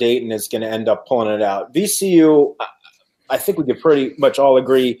Davidson or Dayton is going to end up pulling it out. VCU, I think we could pretty much all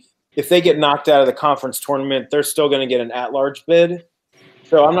agree, if they get knocked out of the conference tournament, they're still going to get an at-large bid.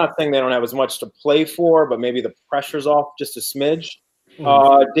 So I'm not saying they don't have as much to play for, but maybe the pressure's off just a smidge.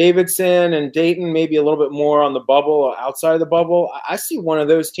 Davidson and Dayton maybe a little bit more on the bubble or outside of the bubble. I see one of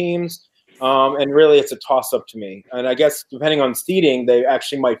those teams, and really it's a toss-up to me. And I guess depending on seeding, they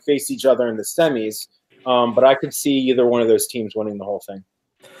actually might face each other in the semis. But I could see either one of those teams winning the whole thing.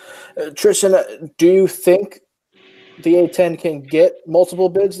 Tristan, do you think the A-10 can get multiple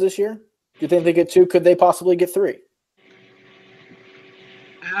bids this year? Do you think they get two? Could they possibly get three?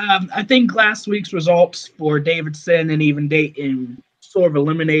 I think last week's results for Davidson and even Dayton sort of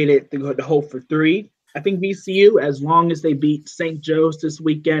eliminated the hope for three. I think VCU, as long as they beat St. Joe's this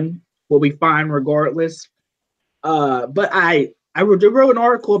weekend, will be fine regardless. But I wrote an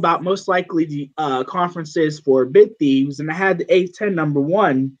article about most likely the conferences for bid thieves, and I had the A-10 number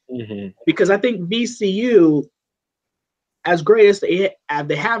one because I think VCU, as great as they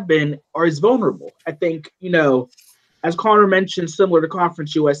have been, is vulnerable. I think, as Connor mentioned, similar to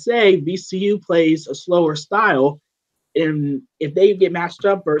Conference USA, VCU plays a slower style. And if they get matched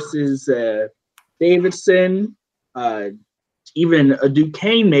up versus Davidson, even a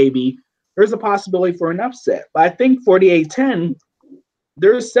Duquesne maybe, there's a possibility for an upset. But I think for the A-10,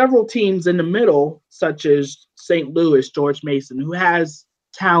 there's several teams in the middle, such as St. Louis, George Mason, who has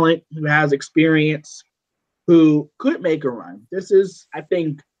talent, who has experience, who could make a run. This is, I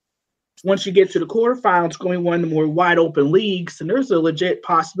think, once you get to the quarterfinals, going to be one of the more wide open leagues, and there's a legit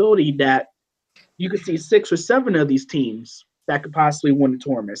possibility that you could see 6 or 7 of these teams that could possibly win the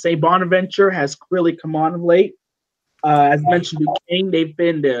tournament. St. Bonaventure has really come on of late. As mentioned, Duquesne, they've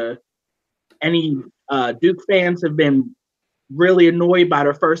been Duke fans have been really annoyed by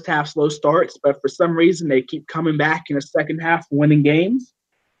their first half slow starts, but for some reason they keep coming back in the second half, winning games.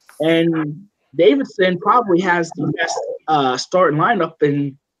 And Davidson probably has the best starting lineup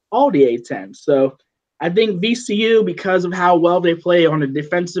in all the A-10. So I think VCU, because of how well they play on the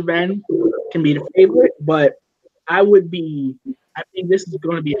defensive end, can be the favorite. But I think this is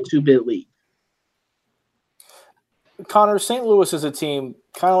going to be a two-bid league. Connor, St. Louis is a team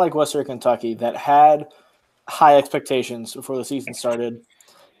kind of like Western Kentucky that had high expectations before the season started,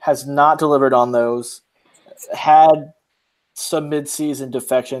 has not delivered on those, had some midseason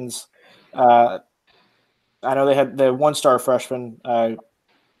defections. I know they had the one-star freshman,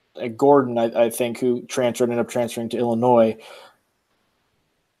 Gordon, I think, who ended up transferring to Illinois.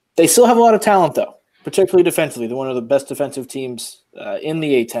 They still have a lot of talent, though, particularly defensively. They're one of the best defensive teams in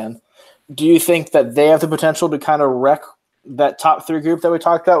the A-10. Do you think that they have the potential to kind of wreck that top three group that we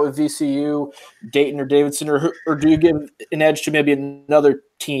talked about with VCU, Dayton, or Davidson, or do you give an edge to maybe another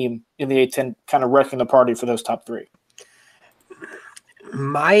team in the A-10 kind of wrecking the party for those top three?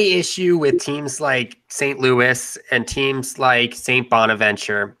 My issue with teams like St. Louis and teams like St.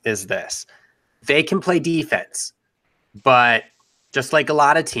 Bonaventure is this. They can play defense, but just like a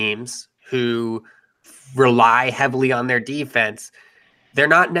lot of teams who rely heavily on their defense, they're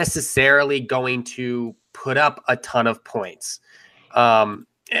not necessarily going to put up a ton of points. And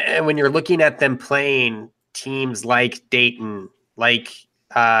when you're looking at them playing teams like Dayton, like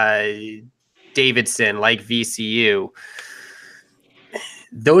Davidson, like VCU,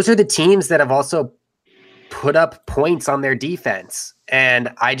 those are the teams that have also put up points on their defense.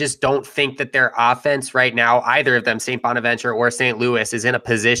 And I just don't think that their offense right now, either of them, St. Bonaventure or St. Louis, is in a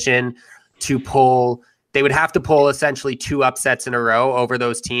position to pull. They would have to pull essentially 2 upsets in a row over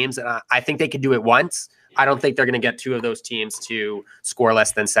those teams. And I think they could do it once. I don't think they're going to get 2 of those teams to score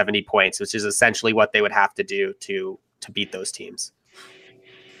less than 70 points, which is essentially what they would have to do to beat those teams.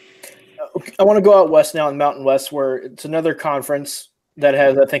 I want to go out west now in Mountain West, where it's another conference that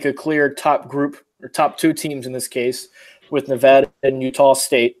has, I think, a clear top group or top 2 teams in this case, with Nevada and Utah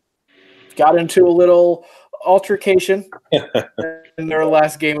State. Got into a little altercation in their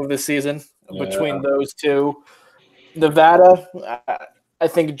last game of the season between those two. Nevada, I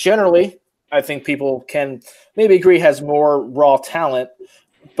think people can maybe agree has more raw talent,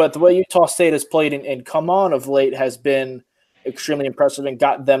 but the way Utah State has played and come on of late has been extremely impressive and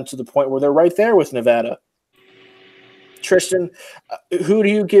got them to the point where they're right there with Nevada. Tristan, who do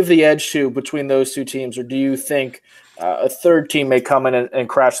you give the edge to between those two teams, or do you think a third team may come in and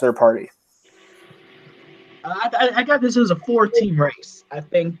crash their party? I got this as a 4-team race. I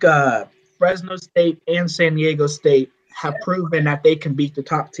think Fresno State and San Diego State have proven that they can beat the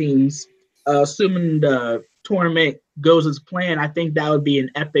top teams. Assuming the tournament goes as planned, I think that would be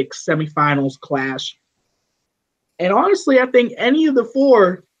an epic semifinals clash. And honestly, I think any of the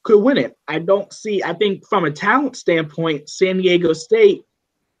 4 could win it. I think from a talent standpoint, San Diego State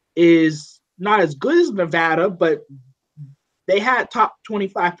is not as good as Nevada, but they had top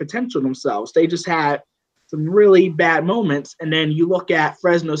 25 potential themselves. They just had some really bad moments. And then you look at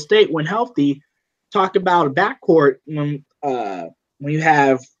Fresno State when healthy, talk about a backcourt when you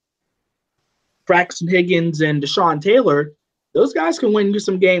have Braxton Higgins and Deshaun Taylor, those guys can win you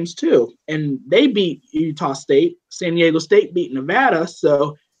some games too. And they beat Utah State. San Diego State beat Nevada.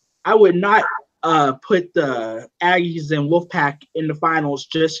 So I would not put the Aggies and Wolfpack in the finals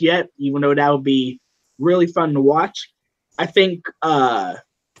just yet, even though that would be really fun to watch. I think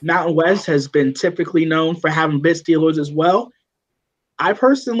Mountain West has been typically known for having bid stealers as well. I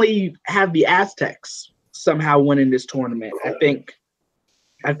personally have the Aztecs somehow winning this tournament. I think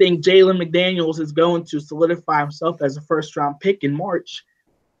Jalen McDaniels is going to solidify himself as a first-round pick in March,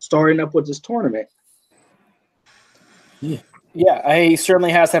 starting up with this tournament. Yeah, he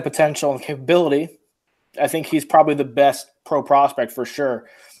certainly has that potential and capability. I think he's probably the best pro prospect for sure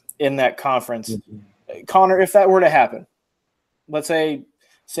in that conference. Mm-hmm. Connor, if that were to happen, let's say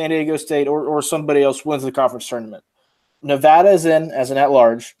San Diego State or somebody else wins the conference tournament, Nevada is in as an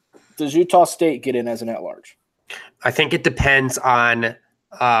at-large. Does Utah State get in as an at-large? I think it depends on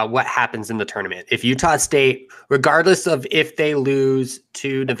what happens in the tournament. If Utah State, regardless of if they lose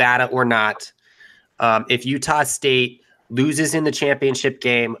to Nevada or not, if Utah State loses in the championship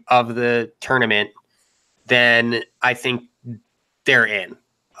game of the tournament, then I think they're in.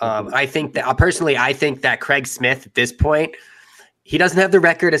 I think that Craig Smith at this point, he doesn't have the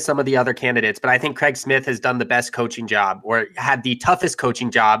record as some of the other candidates, but I think Craig Smith has done the best coaching job, or had the toughest coaching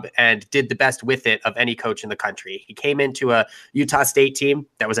job and did the best with it of any coach in the country. He came into a Utah State team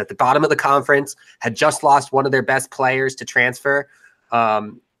that was at the bottom of the conference, had just lost one of their best players to transfer,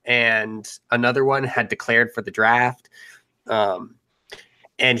 and another one had declared for the draft.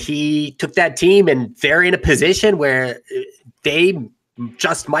 And he took that team, and they're in a position where they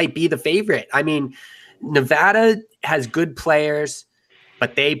just might be the favorite. I mean, Nevada has good players,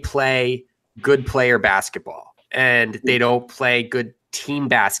 but they play good player basketball, and they don't play good team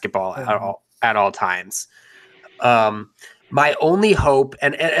basketball at all times. My only hope,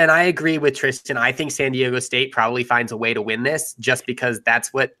 and I agree with Tristan, I think San Diego State probably finds a way to win this, just because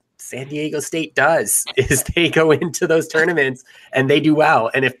that's what San Diego State does, is they go into those tournaments and they do well.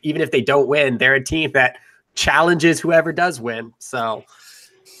 And even if they don't win, they're a team that challenges whoever does win. So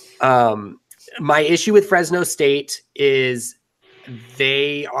my issue with Fresno State is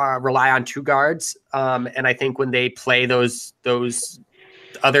they rely on 2 guards. And I think when they play those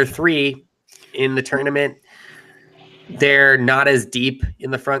other 3 in the tournament, they're not as deep in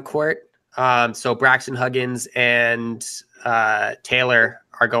the front court. So Braxton Huggins and Taylor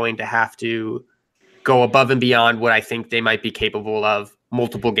are going to have to go above and beyond what I think they might be capable of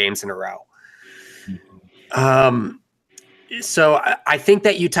multiple games in a row. So I think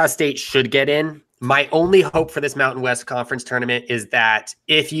that Utah State should get in. My only hope for this Mountain West Conference tournament is that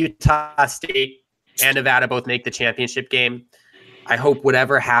if Utah State and Nevada both make the championship game, I hope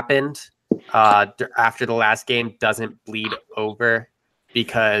whatever happened after the last game doesn't bleed over,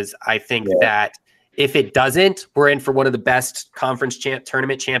 because I think that if it doesn't, we're in for one of the best conference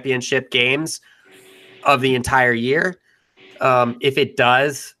tournament championship games of the entire year. If it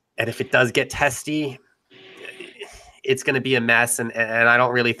does, and if it does get testy, it's going to be a mess, and I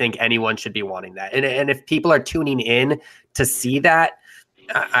don't really think anyone should be wanting that. And if people are tuning in to see that,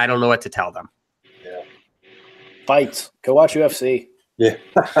 I don't know what to tell them. Yeah. Fights. Go watch UFC. Yeah.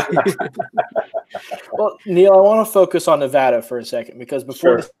 Well, Neil, I want to focus on Nevada for a second, because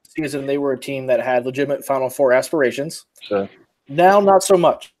before the season, they were a team that had legitimate Final Four aspirations. Sure. Now, not so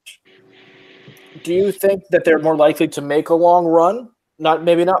much. Do you think that they're more likely to make a long run?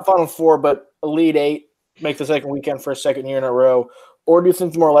 Maybe not Final Four, but Elite Eight, make the second weekend for a second year in a row? Or do you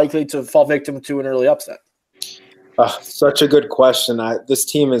think they're more likely to fall victim to an early upset? Such a good question. This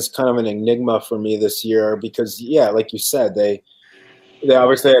team is kind of an enigma for me this year because, like you said, they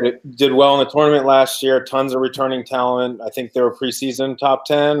obviously did well in the tournament last year, tons of returning talent. I think they were preseason top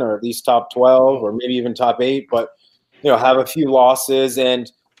 10 or at least top 12 or maybe even top 8, but, have a few losses.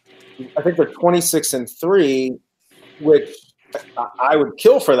 And I think they're 26-3, which I would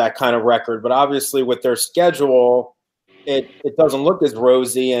kill for that kind of record. But obviously with their schedule, it doesn't look as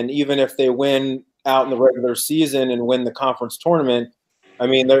rosy. And even if they win out in the regular season and win the conference tournament, I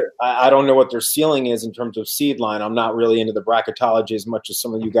mean, I don't know what their ceiling is in terms of seed line. I'm not really into the bracketology as much as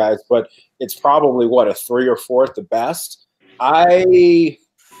some of you guys, but it's probably a 3 or 4 at the best. I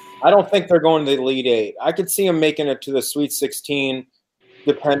don't think they're going to the Elite Eight. I could see them making it to the Sweet 16,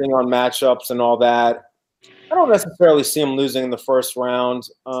 depending on matchups and all that. I don't necessarily see them losing in the first round.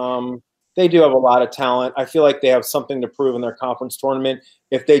 They do have a lot of talent. I feel like they have something to prove in their conference tournament.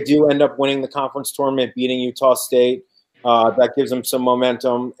 If they do end up winning the conference tournament, beating Utah State, that gives them some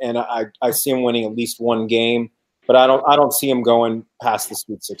momentum, and I see them winning at least one game. But I don't see them going past the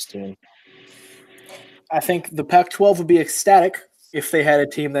Sweet 16. I think the Pac-12 would be ecstatic if they had a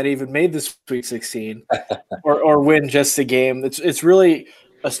team that even made the Sweet 16 or win just a game. It's really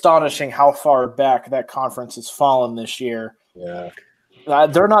astonishing how far back that conference has fallen this year. Yeah.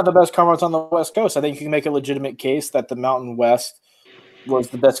 They're not the best conference on the West Coast. I think you can make a legitimate case that the Mountain West was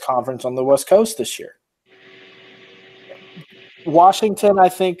the best conference on the West Coast this year. Washington, I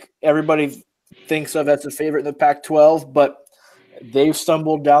think everybody thinks of as a favorite in the Pac-12, but they've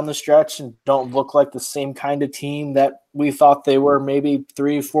stumbled down the stretch and don't look like the same kind of team that we thought they were maybe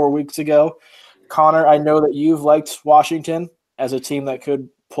 3 or 4 weeks ago. Connor, I know that you've liked Washington as a team that could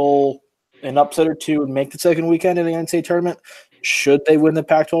pull an upset or two and make the second weekend in the NCAA tournament should they win the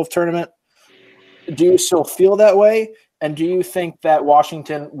Pac-12 tournament. Do you still feel that way? And do you think that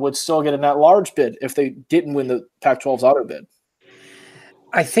Washington would still get an at-large bid if they didn't win the Pac-12's auto bid?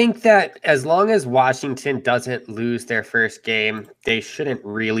 I think that as long as Washington doesn't lose their first game, they shouldn't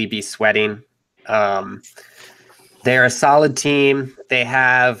really be sweating. They're a solid team. They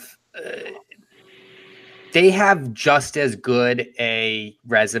have just as good a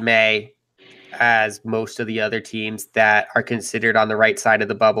resume as most of the other teams that are considered on the right side of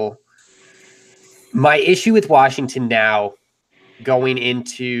the bubble. My issue with Washington now, going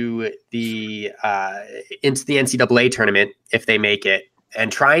into the NCAA tournament, if they make it, and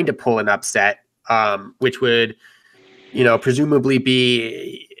trying to pull an upset, which would, presumably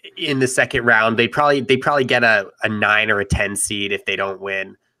be in the second round. They probably get a 9 or a 10 seed if they don't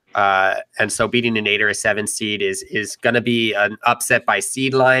win. And so beating an 8 or a 7 seed is going to be an upset by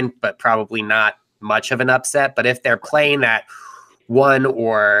seed line, but probably not much of an upset. But if they're playing that 1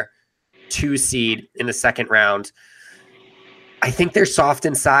 or 2 seed in the second round, I think they're soft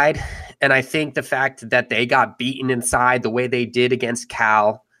inside. And I think the fact that they got beaten inside the way they did against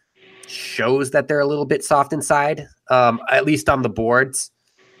Cal shows that they're a little bit soft inside, at least on the boards.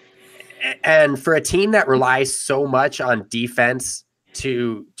 And for a team that relies so much on defense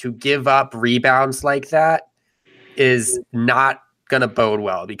to give up rebounds like that is not going to bode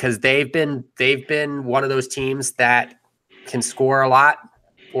well, because they've been one of those teams that can score a lot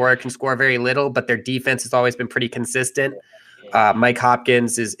or can score very little, but their defense has always been pretty consistent. Mike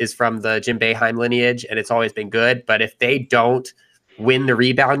Hopkins is from the Jim Boeheim lineage, and it's always been good. But if they don't win the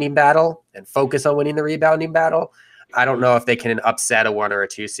rebounding battle and focus on winning the rebounding battle, I don't know if they can upset a 1 or a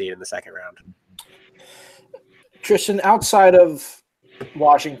 2 seed in the second round. Tristan, outside of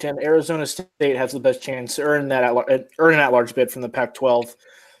Washington. Arizona State has the best chance to earn an at-large bid from the Pac-12.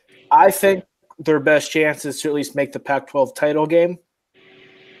 I think their best chance is to at least make the Pac-12 title game.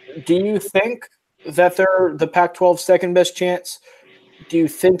 Do you think that they're the Pac-12's second best chance? Do you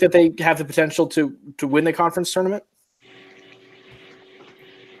think that they have the potential to win the conference tournament?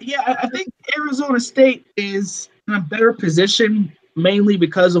 Yeah, I think Arizona State is in a better position, mainly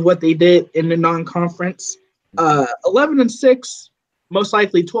because of what they did in the non-conference. 11-6, most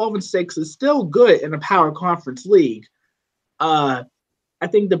likely 12-6 is still good in a power conference league. I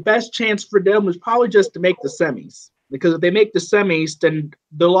think the best chance for them is probably just to make the semis, because if they make the semis, then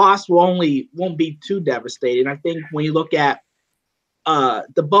the loss won't be too devastating. I think when you look at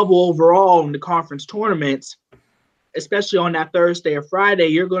the bubble overall in the conference tournaments, especially on that Thursday or Friday,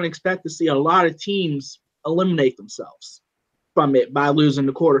 you're going to expect to see a lot of teams eliminate themselves from it by losing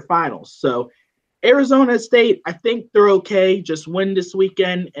the quarterfinals. So Arizona State, I think they're okay. Just win this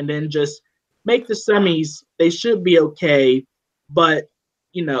weekend and then just make the semis. They should be okay. But,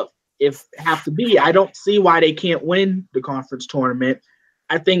 if have to be, I don't see why they can't win the conference tournament.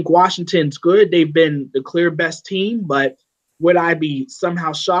 I think Washington's good. They've been the clear best team, but would I be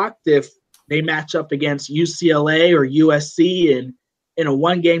somehow shocked if they match up against UCLA or USC and in a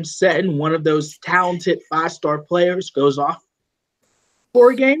one-game set and one of those talented five-star players goes off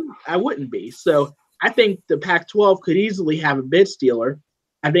for a game? I wouldn't be. So I think the Pac-12 could easily have a bid stealer.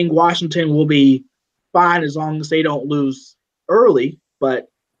 I think Washington will be fine as long as they don't lose early. But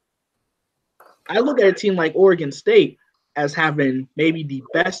I look at a team like Oregon State as having maybe the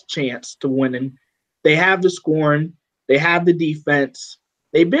best chance to winning. They have the scoring. They have the defense.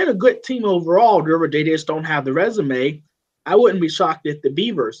 They've been a good team overall. They just don't have the resume. I wouldn't be shocked if the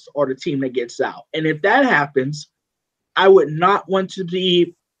Beavers are the team that gets out. And if that happens, I would not want to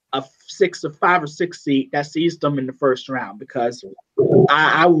be a 5 or 6 seed that sees them in the first round, because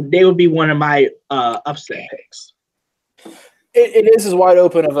they would be one of my upset picks. It is as wide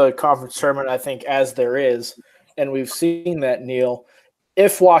open of a conference tournament, I think, as there is. And we've seen that, Neil.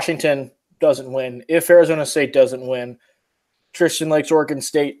 If Washington doesn't win, if Arizona State doesn't win, Tristan likes Oregon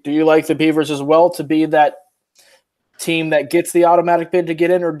State. Do you like the Beavers as well to be that team that gets the automatic bid to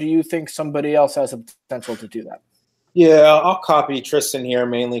get in, or do you think somebody else has the potential to do that? Yeah, I'll copy Tristan here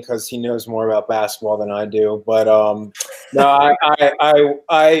mainly because he knows more about basketball than I do. But no,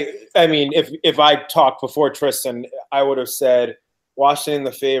 I mean, if I talked before Tristan, I would have said Washington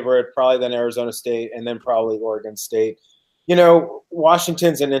the favorite, probably then Arizona State, and then probably Oregon State.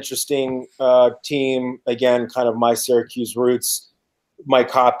 Washington's an interesting team. Again, kind of my Syracuse roots. Mike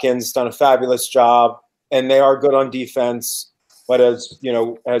Hopkins done a fabulous job, and they are good on defense. But as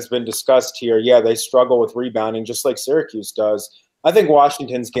has been discussed here, yeah, they struggle with rebounding just like Syracuse does. I think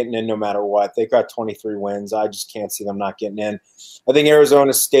Washington's getting in no matter what. They've got 23 wins. I just can't see them not getting in. I think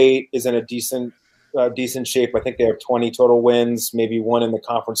Arizona State is in a decent shape. I think they have 20 total wins. Maybe one in the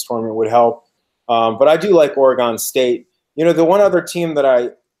conference tournament would help. But I do like Oregon State. The one other team that I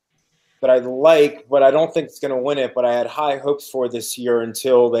like, but I don't think it's going to win it, but I had high hopes for this year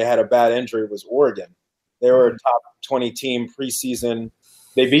until they had a bad injury, was Oregon. They were a top 20 team preseason.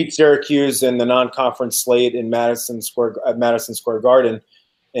 They beat Syracuse in the non-conference slate in Madison Square Garden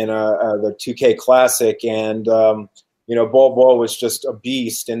in the 2K Classic, and Bol Bol was just a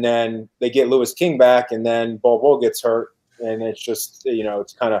beast. And then they get Louis King back, and then Bol Bol gets hurt, and it's just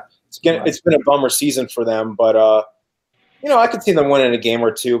it's been a bummer season for them. But I could see them winning a game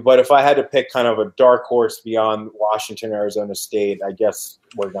or two. But if I had to pick kind of a dark horse beyond Washington, Arizona State, I guess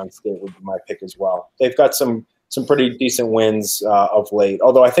Oregon State would be my pick as well. They've got some pretty decent wins of late,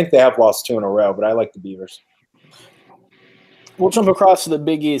 although I think they have lost 2 in a row, but I like the Beavers. We'll jump across to the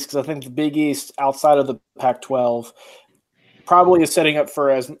Big East because I think the Big East outside of the Pac-12 probably is setting up for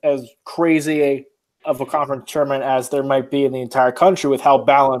as crazy of a conference tournament as there might be in the entire country with how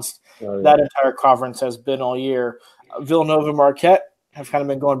balanced that entire conference has been all year. Villanova and Marquette have kind of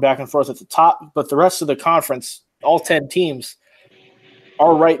been going back and forth at the top, but the rest of the conference, all 10 teams,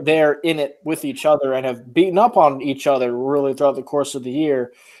 are right there in it with each other and have beaten up on each other really throughout the course of the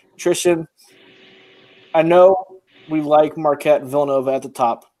year. Tristan, I know we like Marquette and Villanova at the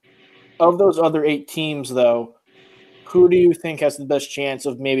top. Of those other 8 teams, though, who do you think has the best chance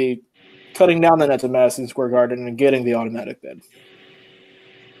of maybe cutting down the nets at Madison Square Garden and getting the automatic bid?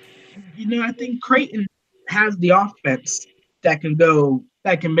 I think Creighton has the offense that can go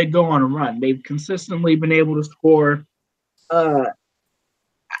on a run. They've consistently been able to score.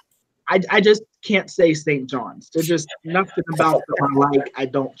 I just can't say St. John's. There's just nothing about them I like. I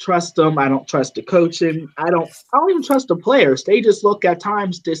don't trust them. I don't trust the coaching. I don't even trust the players. They just look at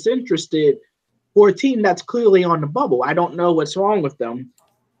times disinterested for a team that's clearly on the bubble. I don't know what's wrong with them,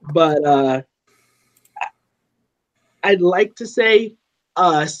 but I'd like to say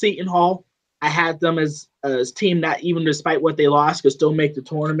Seton Hall. I had them as a team that, even despite what they lost, could still make the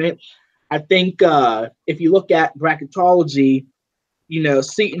tournament. I think if you look at bracketology,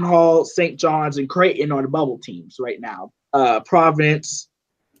 Seton Hall, St. John's, and Creighton are the bubble teams right now. Providence,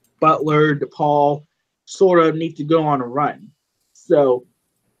 Butler, DePaul sort of need to go on a run. So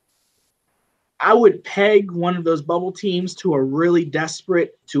I would peg one of those bubble teams to a really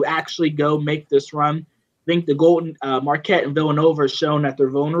desperate to actually go make this run. I think the Golden Marquette and Villanova have shown that they're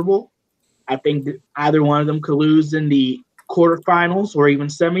vulnerable. I think that either one of them could lose in the quarterfinals or even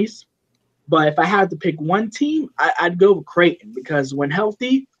semis. But if I had to pick one team, I'd go with Creighton, because when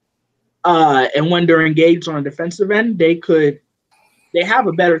healthy and when they're engaged on a defensive end, they have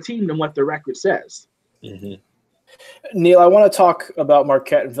a better team than what their record says. Mm-hmm. Neil, I want to talk about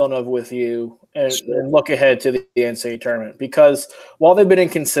Marquette and Villanova with you and look ahead to the NCAA tournament, because while they've been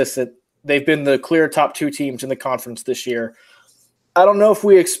inconsistent, they've been the clear top two teams in the conference this year. I don't know if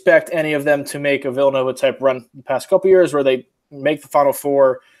we expect any of them to make a Villanova-type run the past couple years where they make the Final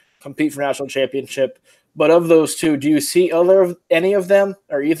Four, compete for national championship. But of those two, do you see any of them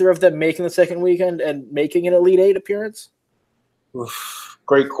or either of them making the second weekend and making an Elite Eight appearance? Oof,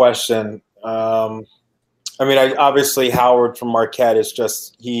 great question. Obviously Howard from Marquette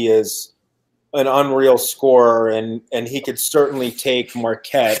he is an unreal scorer, and he could certainly take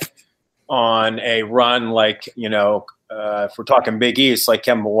Marquette on a run like, if we're talking Big East, like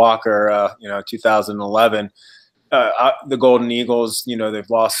Kemba Walker, 2011. The Golden Eagles, they've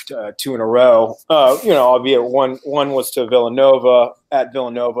lost 2 in a row. Albeit one was to Villanova, at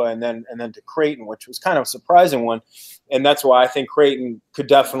Villanova, and then to Creighton, which was kind of a surprising one. And that's why I think Creighton could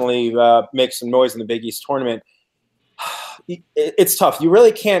definitely make some noise in the Big East tournament. It's tough. You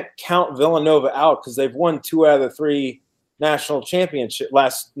really can't count Villanova out because they've won 2 out of the 3 last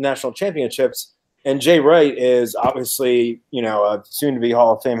national championships. And Jay Wright is obviously, a soon-to-be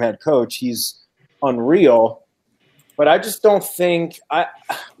Hall of Fame head coach. He's unreal. But I just don't think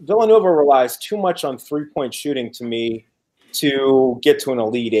Villanova relies too much on three-point shooting to me to get to an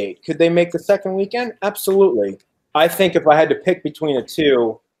Elite Eight. Could they make the second weekend? Absolutely. I think if I had to pick between the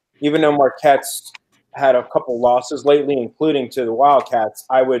two, even though Marquette's had a couple losses lately, including to the Wildcats,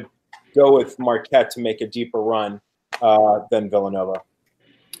 I would go with Marquette to make a deeper run than Villanova.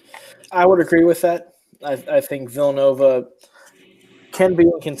 I would agree with that. I think Villanova can be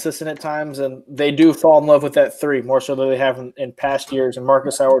inconsistent at times, and they do fall in love with that three more so than they have in past years. And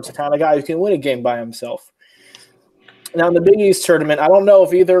Marcus Howard's the kind of guy who can win a game by himself. Now, in the Big East tournament, I don't know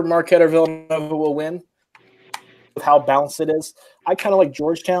if either Marquette or Villanova will win with how balanced it is. I kind of like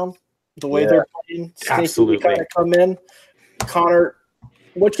Georgetown, the way they're playing. Absolutely. Kind of come in. Connor,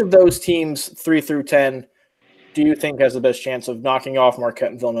 which of those teams, 3 through 10, do you think has the best chance of knocking off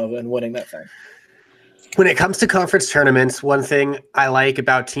Marquette and Villanova and winning that thing? When it comes to conference tournaments, one thing I like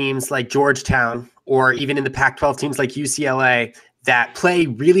about teams like Georgetown, or even in the Pac-12 teams like UCLA, that play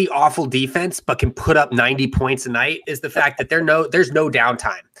really awful defense but can put up 90 points a night, is the fact that there's no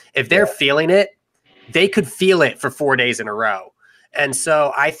downtime. If they're feeling it, they could feel it for 4 days in a row. And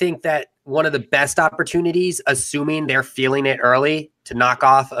so I think that one of the best opportunities, assuming they're feeling it early, to knock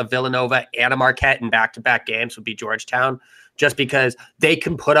off a Villanova and a Marquette in back-to-back games would be Georgetown, just because they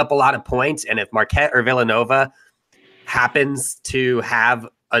can put up a lot of points. And if Marquette or Villanova happens to have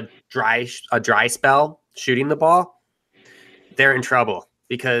a dry spell shooting the ball, they're in trouble,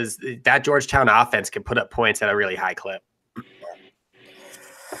 because that Georgetown offense can put up points at a really high clip.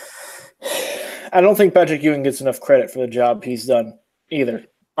 I don't think Patrick Ewing gets enough credit for the job he's done either.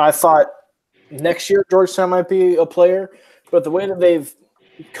 I thought next year Georgetown might be a player, but the way that they've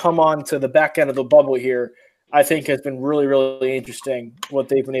come on to the back end of the bubble here, I think has been really, really interesting what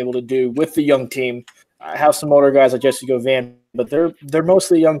they've been able to do with the young team. I have some older guys like Jesse Govan, but they're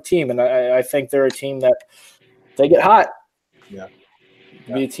mostly a young team, and I think they're a team that they get hot. Yeah.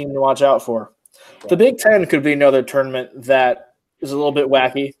 Be a team to watch out for. Yeah. The Big Ten could be another tournament that is a little bit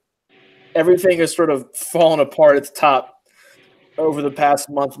wacky. Everything has sort of fallen apart at the top over the past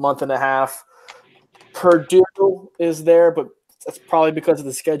month and a half. Purdue is there, but that's probably because of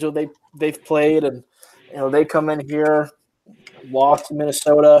the schedule they've played, and they come in here, lost to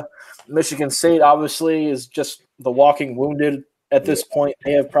Minnesota. Michigan State obviously is just the walking wounded at this point.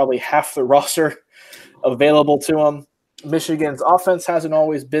 They have probably half the roster available to them. Michigan's offense hasn't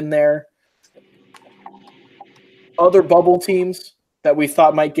always been there. Other bubble teams that we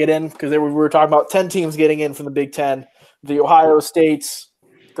thought might get in, because we were talking about 10 teams getting in from the Big Ten. The Ohio States,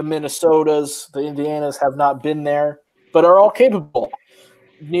 the Minnesotas, the Indianas have not been there, but are all capable.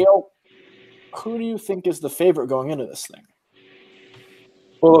 Neil, Who do you think is the favorite going into this thing?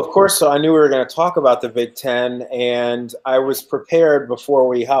 Well, of course, so I knew we were going to talk about the Big Ten, and I was prepared before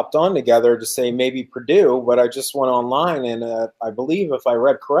we hopped on together to say maybe Purdue, but I just went online, and I believe, if I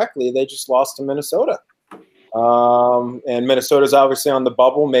read correctly, they just lost to Minnesota. And Minnesota's obviously on the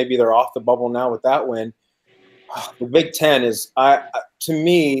bubble. Maybe they're off the bubble now with that win. The Big Ten is, to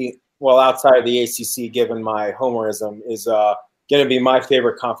me, well, outside of the ACC, given my homerism, is going to be my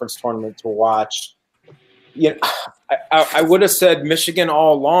favorite conference tournament to watch. You know, I would have said Michigan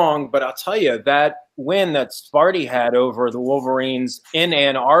all along, but I'll tell you, that win that Sparty had over the Wolverines in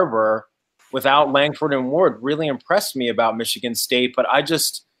Ann Arbor without Langford and Ward really impressed me about Michigan State. But I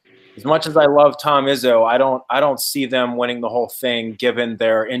just, as much as I love Tom Izzo, I don't see them winning the whole thing given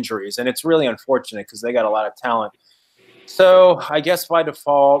their injuries. And it's really unfortunate because they got a lot of talent. So I guess by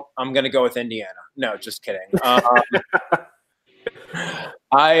default, I'm going to go with Indiana. No, just kidding.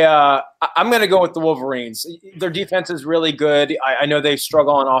 I'm going to go with the Wolverines. Their defense is really good. I know they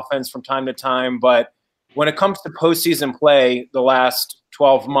struggle on offense from time to time, but when it comes to postseason play, the last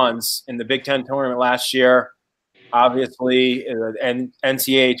 12 months in the Big Ten tournament last year, obviously, and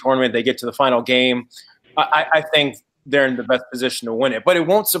NCAA tournament, they get to the final game. I think they're in the best position to win it. But it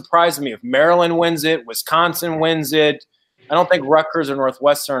won't surprise me if Maryland wins it, Wisconsin wins it. I don't think Rutgers or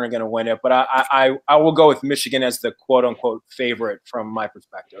Northwestern are going to win it, but I will go with Michigan as the quote-unquote favorite from my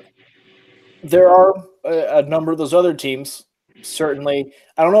perspective. There are a number of those other teams, certainly.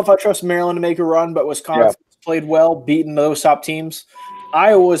 I don't know if I trust Maryland to make a run, but Wisconsin played well, beating those top teams.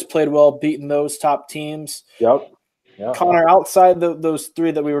 Iowa's played well, beating those top teams. Yep. Connor, outside those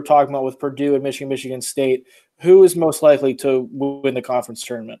three that we were talking about with Purdue and Michigan State, who is most likely to win the conference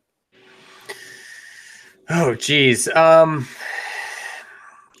tournament? Oh, geez. I'm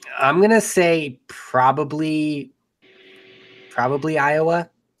going to say probably Iowa.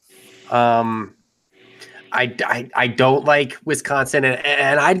 I don't like Wisconsin,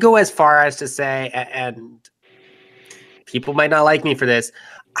 and I'd go as far as to say, and people might not like me for this,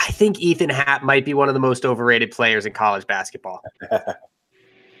 I think Ethan Happ might be one of the most overrated players in college basketball.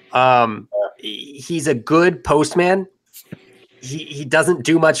 He's a good postman. He doesn't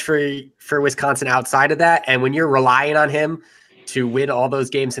do much for Wisconsin outside of that. And when you're relying on him to win all those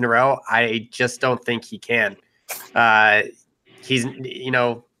games in a row, I just don't think he can. He's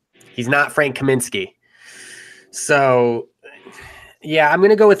not Frank Kaminsky. So, yeah, I'm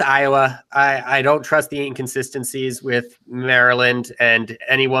going to go with Iowa. I don't trust the inconsistencies with Maryland, and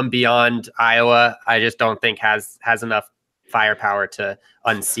anyone beyond Iowa, I just don't think has enough firepower to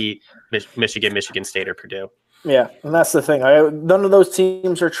unseat Michigan State, or Purdue. Yeah, and that's the thing. None of those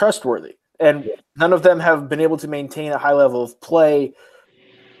teams are trustworthy, and none of them have been able to maintain a high level of play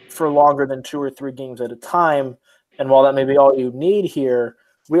for longer than 2 or 3 games at a time. And while that may be all you need here,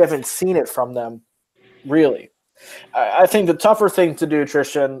 we haven't seen it from them, really. I think the tougher thing to do,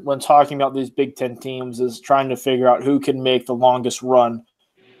 Tristan, when talking about these Big Ten teams is trying to figure out who can make the longest run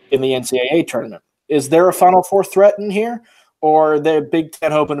in the NCAA tournament. Is there a Final Four threat in here, or are the Big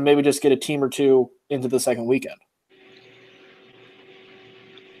Ten hoping to maybe just get a team or two into the second weekend?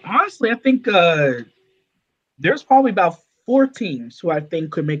 Honestly, I think there's probably about 4 teams who I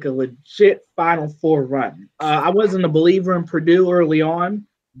think could make a legit Final Four run. I wasn't a believer in Purdue early on,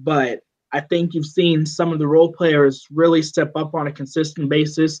 but I think you've seen some of the role players really step up on a consistent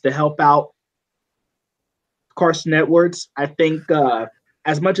basis to help out Carson Edwards. I think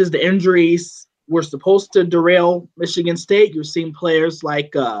as much as the injuries were supposed to derail Michigan State, you're seeing players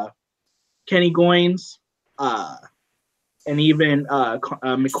like Kenny Goins and even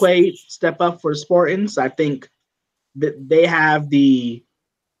McQuaid step up for the Spartans. I think that they have the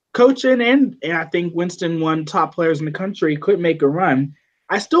coaching, and I think Winston, one top players in the country, could make a run.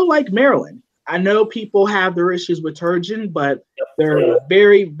 I still like Maryland. I know people have their issues with Turgeon, but they're a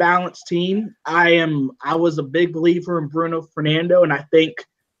very balanced team. I was a big believer in Bruno Fernando, and I think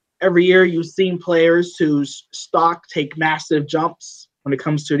every year you've seen players whose stock take massive jumps when it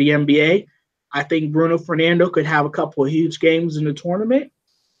comes to the NBA. I think Bruno Fernando could have a couple of huge games in the tournament.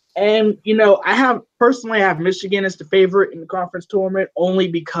 And, I have Michigan as the favorite in the conference tournament only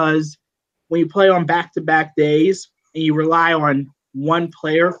because when you play on back-to-back days and you rely on one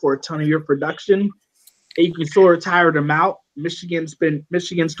player for a ton of your production, and you can sort of tire them out. Michigan's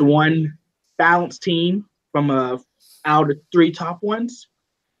the one balanced team from out of 3 top ones.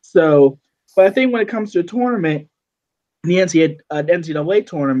 So, but I think when it comes to the tournament, the NCAA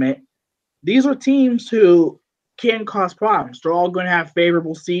tournament, these are teams who can cause problems. They're all going to have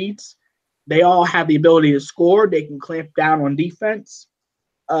favorable seeds. They all have the ability to score. They can clamp down on defense.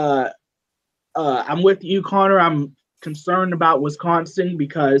 I'm with you, Connor. I'm concerned about Wisconsin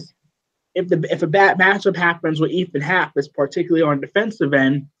because if a bad matchup happens with Ethan Happ, it's particularly on defensive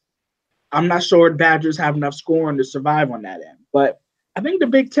end, I'm not sure the Badgers have enough scoring to survive on that end. But I think the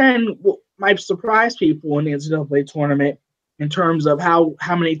Big Ten might surprise people in the NCAA tournament in terms of how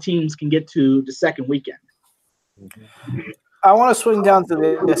many teams can get to the second weekend. I want to swing down to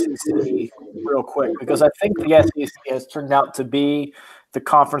the SEC real quick because I think the SEC has turned out to be the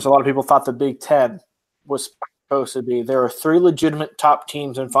conference a lot of people thought the Big Ten was supposed to be. There are 3 legitimate top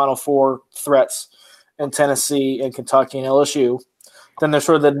teams in Final Four threats in Tennessee and Kentucky and LSU. Then there's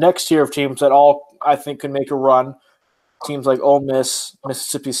sort of the next tier of teams that all I think could make a run. Teams like Ole Miss,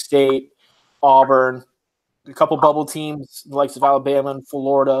 Mississippi State, Auburn, a couple bubble teams, the likes of Alabama and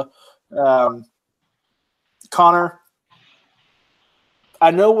Florida. Connor,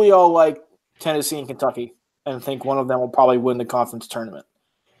 I know we all like Tennessee and Kentucky and think one of them will probably win the conference tournament.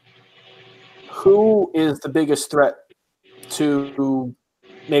 Who is the biggest threat to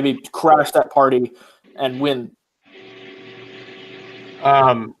maybe crash that party and win?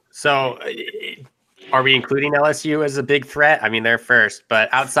 So are we including LSU as a big threat? I mean, they're first, but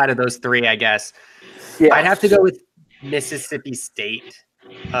outside of those 3, I guess, I'd have to go with Mississippi State.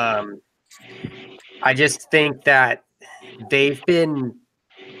 I just think that they've been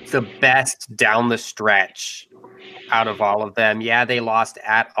the best down the stretch out of all of them. Yeah, they lost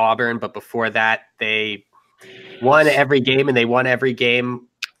at Auburn, but before that, they won every game, and they won every game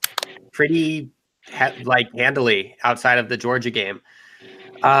pretty handily outside of the Georgia game.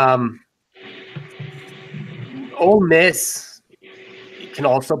 Ole Miss can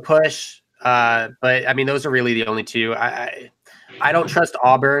also push, but I mean, those are really the only 2. I don't trust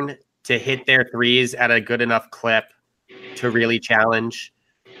Auburn to hit their threes at a good enough clip to really challenge.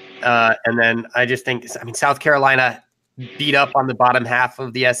 And then I just think, I mean, South Carolina beat up on the bottom half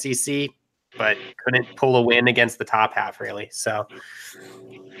of the SEC, but couldn't pull a win against the top half, really. So,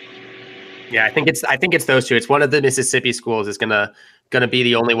 yeah, I think it's those 2. It's one of the Mississippi schools is gonna be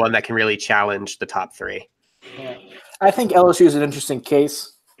the only one that can really challenge the top 3. Yeah. I think LSU is an interesting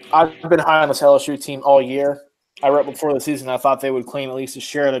case. I've been high on this LSU team all year. I wrote before the season I thought they would claim at least a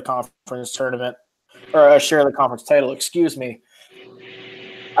share of the conference tournament or a share of the conference title. Excuse me.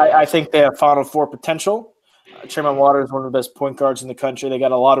 I think they have Final Four potential. Tremont Waters is one of the best point guards in the country. They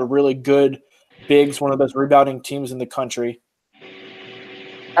got a lot of really good bigs, one of the best rebounding teams in the country.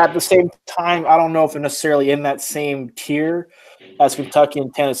 At the same time, I don't know if they're necessarily in that same tier as Kentucky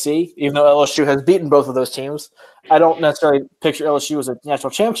and Tennessee, even though LSU has beaten both of those teams. I don't necessarily picture LSU as a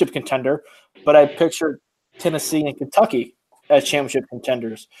national championship contender, but I picture Tennessee and Kentucky as championship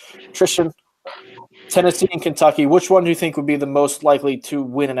contenders. Tristan, Tennessee and Kentucky, which one do you think would be the most likely to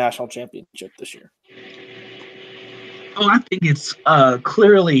win a national championship this year? Oh, I think it's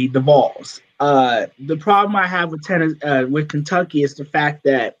clearly the Vols. The problem I have with Kentucky is the fact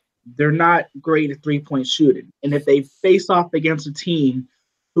that they're not great at three-point shooting. And if they face off against a team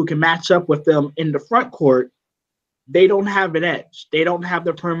who can match up with them in the front court, they don't have an edge. They don't have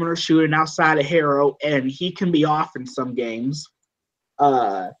the perimeter shooting outside of Harrow, and he can be off in some games.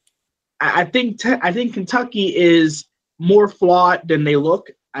 I think Kentucky is more flawed than they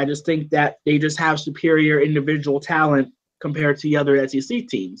look. I just think that they just have superior individual talent compared to the other SEC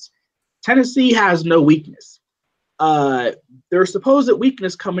teams. Tennessee has no weakness. Their supposed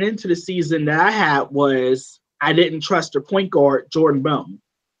weakness coming into the season that I had was I didn't trust their point guard, Jordan Bone.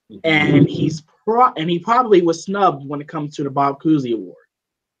 And he probably was snubbed when it comes to the Bob Cousy Award.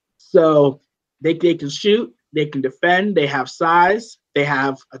 So they can shoot, they can defend, they have size, they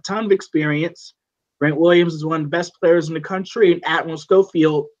have a ton of experience. Brent Williams is one of the best players in the country, and Admiral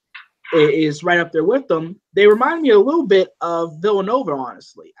Schofield is right up there with them. They remind me a little bit of Villanova,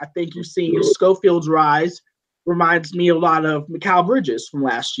 honestly. I think you've seen Schofield's rise reminds me a lot of Mikal Bridges from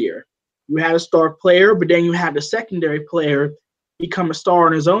last year. You had a star player, but then you had a secondary player become a star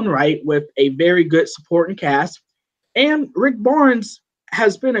in his own right with a very good supporting cast. And Rick Barnes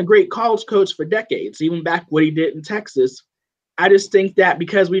has been a great college coach for decades, even back what he did in Texas. I just think that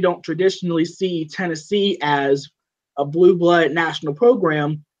because we don't traditionally see Tennessee as a blue blood national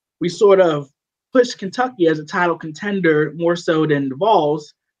program, we sort of push Kentucky as a title contender more so than the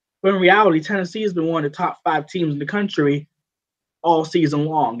Vols. But in reality, Tennessee has been one of the top 5 teams in the country all season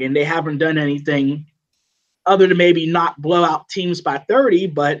long, and they haven't done anything other than maybe not blow out teams by 30,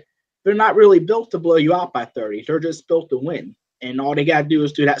 but they're not really built to blow you out by 30. They're just built to win. And all they got to do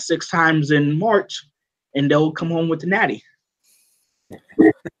is do that 6 times in March, and they'll come home with the natty.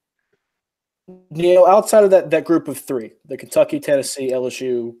 Neil, outside of that group of 3, the Kentucky, Tennessee,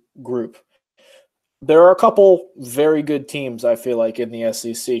 LSU group, there are a couple very good teams, I feel like, in the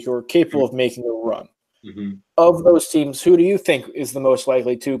SEC who are capable of making a run. Of those teams, who do you think is the most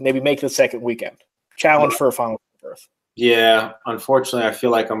likely to maybe make the second weekend? Challenge for a Final Four berth. Yeah, unfortunately, I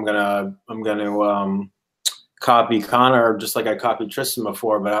feel like I'm gonna copy Connor just like I copied Tristan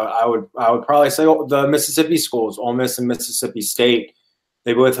before. But I would probably say the Mississippi schools, Ole Miss and Mississippi State.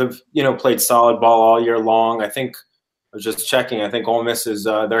 They both have played solid ball all year long. I think I was just checking. I think Ole Miss is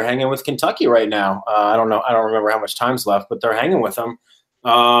they're hanging with Kentucky right now. I don't know. I don't remember how much time's left, but they're hanging with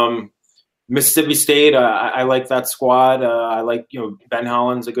them. Mississippi State, I like that squad. I like Ben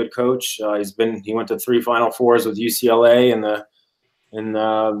Holland's a good coach. He went to 3 Final Fours with UCLA in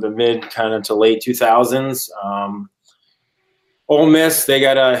the mid kind of to late 2000s. Ole Miss, they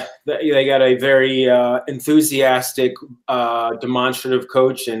got a very enthusiastic, demonstrative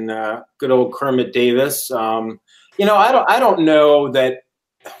coach in good old Kermit Davis. I don't know that.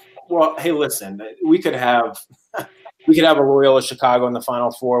 Well, hey, listen, we could have a Loyola Chicago in the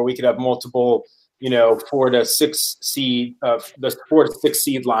Final Four. We could have multiple, 4 to 6 seed, the 4 to 6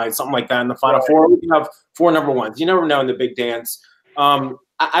 seed line, something like that in the Final Four. We can have 4 number ones. You never know in the big dance.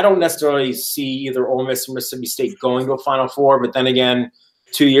 I don't necessarily see either Ole Miss or Mississippi State going to a Final Four, but then again,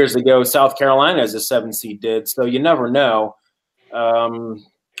 2 years ago, South Carolina as a 7 seed did, so you never know.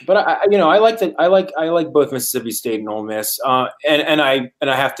 But I like both Mississippi State and Ole Miss. And I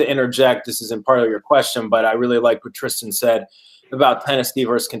have to interject. This isn't part of your question, but I really like what Tristan said about Tennessee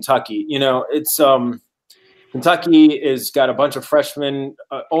versus Kentucky. It's Kentucky has got a bunch of freshmen,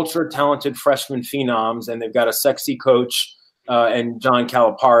 ultra talented freshman phenoms, and they've got a sexy coach and John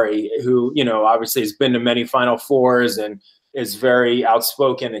Calipari, who obviously has been to many Final Fours and is very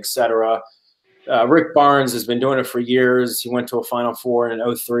outspoken, etc. Rick Barnes has been doing it for years. He went to a Final Four in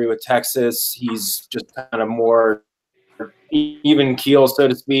 2003 with Texas. He's just kind of more even keel, so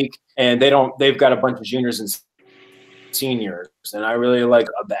to speak. And they've got a bunch of juniors and seniors. And I really like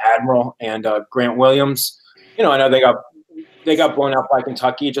the Admiral and Grant Williams. I know they got blown out by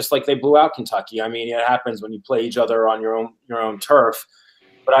Kentucky, just like they blew out Kentucky. I mean, it happens when you play each other on your own turf.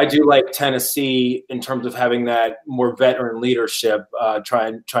 But I do like Tennessee in terms of having that more veteran leadership,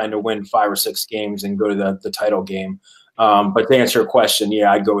 trying to win 5 or 6 games and go to the title game. But to answer your question,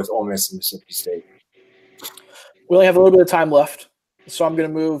 yeah, I'd go with Ole Miss and Mississippi State. We only have a little bit of time left, so I'm going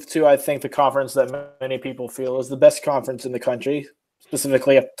to move to, I think, the conference that many people feel is the best conference in the country,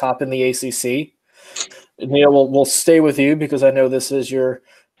 specifically up top in the ACC. And, we'll stay with you because I know this is your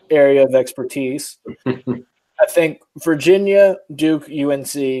area of expertise. I think Virginia, Duke,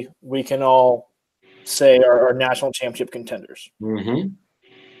 UNC, we can all say are national championship contenders. Mm-hmm.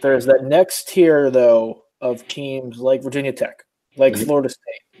 There's that next tier, though, of teams like Virginia Tech, like Florida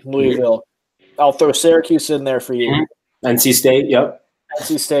State, Louisville. I'll throw Syracuse in there for you. NC State, yep.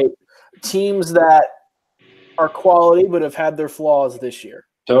 NC State. Teams that are quality but have had their flaws this year.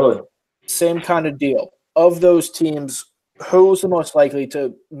 Totally. Same kind of deal. Of those teams, who's the most likely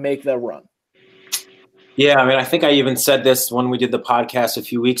to make that run? Yeah, I mean, I think I even said this when we did the podcast a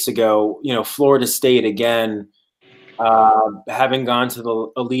few weeks ago. Florida State, again, having gone to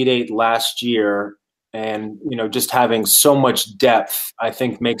the Elite Eight last year and, just having so much depth, I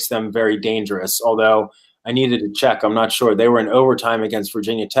think makes them very dangerous. Although I needed to check. I'm not sure. They were in overtime against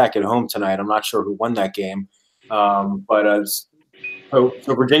Virginia Tech at home tonight. I'm not sure who won that game. So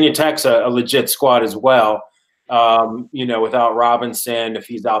Virginia Tech's a legit squad as well. Without Robinson, if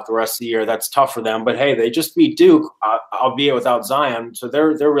he's out the rest of the year, that's tough for them. But hey, they just beat Duke, albeit without Zion, so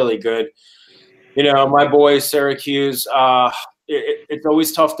they're really good. My boys, Syracuse. It's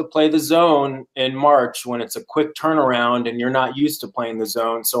always tough to play the zone in March when it's a quick turnaround and you're not used to playing the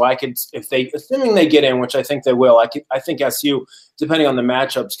zone. So assuming they get in, which I think they will. I think SU, depending on the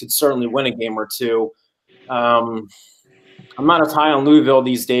matchups, could certainly win a game or two. I'm not as high on Louisville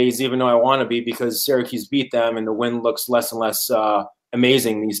these days, even though I want to be, because Syracuse beat them and the win looks less and less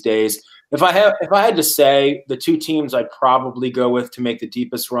amazing these days. If I had to say the 2 teams I'd probably go with to make the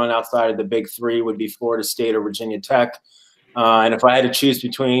deepest run outside of the big 3 would be Florida State or Virginia Tech. And if I had to choose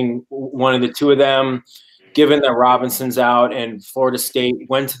between one of the 2 of them, given that Robinson's out and Florida State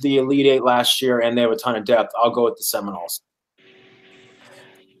went to the Elite Eight last year and they have a ton of depth, I'll go with the Seminoles.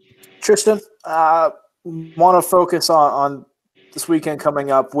 Tristan, want to focus on this weekend coming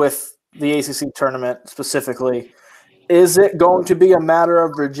up with the ACC tournament specifically. Is it going to be a matter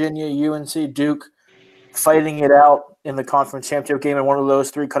of Virginia, UNC, Duke fighting it out in the conference championship game and one of those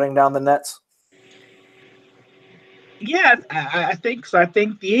 3 cutting down the nets? Yeah, I think so. I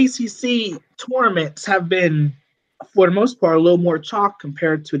think the ACC tournaments have been, for the most part, a little more chalk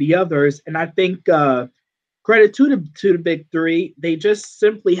compared to the others. And I think credit to the big 3, they just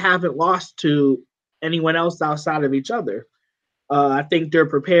simply haven't lost to anyone else outside of each other. I think they're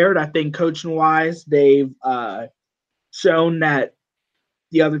prepared. I think coaching-wise, they've shown that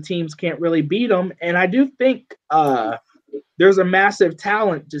the other teams can't really beat them. And I do think there's a massive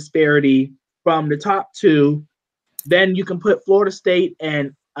talent disparity from the top two. Then you can put Florida State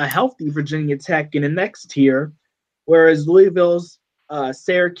and a healthy Virginia Tech in the next tier, whereas Louisville's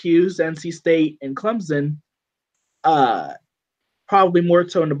Syracuse, NC State, and Clemson probably more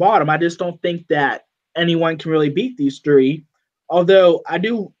so in the bottom. I just don't think that anyone can really beat these three. Although I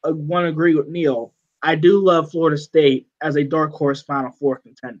do want to agree with Neil. I do love Florida State as a dark horse Final Four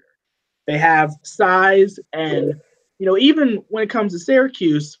contender. They have size, and even when it comes to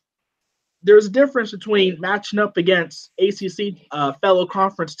Syracuse, there's a difference between matching up against ACC fellow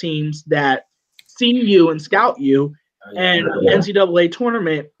conference teams that see you and scout you, and NCAA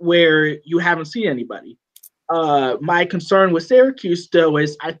tournament where you haven't seen anybody. My concern with Syracuse still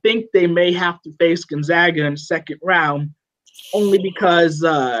is I think they may have to face Gonzaga in the second round, only because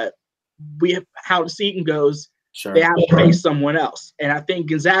how the season goes. Sure. They have to face someone else. And I think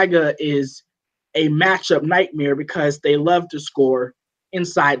Gonzaga is a matchup nightmare because they love to score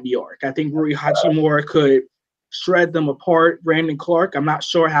inside New York. I think Rui Hachimura could shred them apart. Brandon Clark, I'm not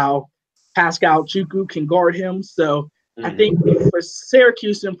sure how Pascal Chukwu can guard him. So I think for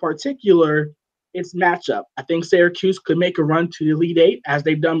Syracuse in particular, it's matchup. I think Syracuse could make a run to the Elite Eight as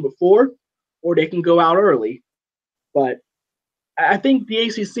they've done before, or they can go out early. But I think the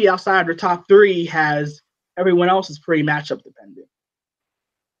ACC outside their top three has everyone else is pretty matchup dependent.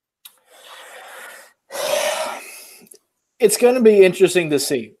 It's going to be interesting to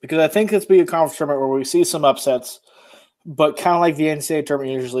see because I think it's be a conference tournament where we see some upsets, but kind of like the NCAA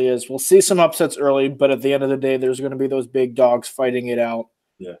tournament usually is, we'll see some upsets early, but at the end of the day, there's going to be those big dogs fighting it out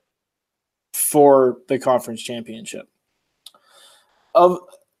for the conference championship.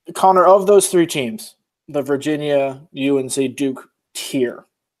 Connor, of those three teams, the Virginia, UNC, Duke tier,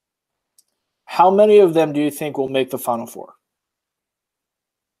 how many of them do you think will make the Final Four?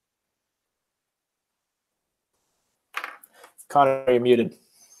 Connor, you're muted.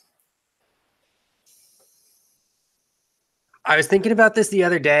 I was thinking about this the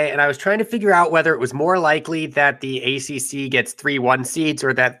other day, and I was trying to figure out whether it was more likely that the ACC gets 3 1 seeds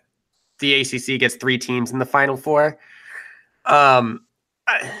or that the ACC gets 3 teams in the Final Four.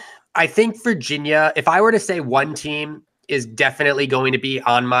 I think Virginia, if I were to say one team is definitely going to be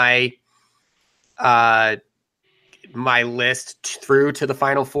on my my list through to the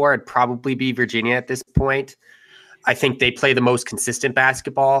Final Four, it'd probably be Virginia at this point. I think they play the most consistent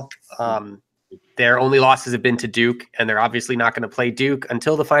basketball. Their only losses have been to Duke, and they're obviously not going to play Duke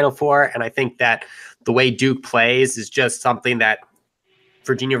until the Final Four. And I think that the way Duke plays is just something that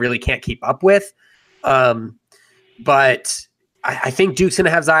Virginia really can't keep up with. But I think Duke's going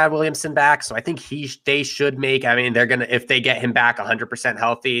to have Zion Williamson back, so I think they should make. I mean, they're going to, if they get him back 100%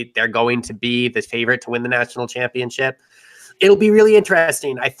 healthy, they're going to be the favorite to win the national championship. It'll be really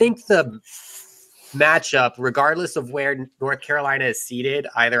interesting. I think the matchup, regardless of where North Carolina is seated,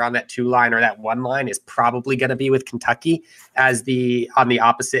 either on that 2 line or that 1 line, is probably going to be with Kentucky as on the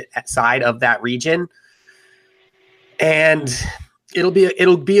opposite side of that region, and it'll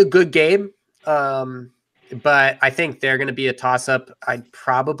be a good game. But I think they're going to be a toss-up. I'd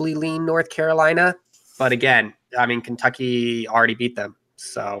probably lean North Carolina, but again, I mean, Kentucky already beat them,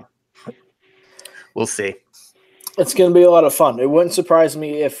 so we'll see. It's going to be a lot of fun. It wouldn't surprise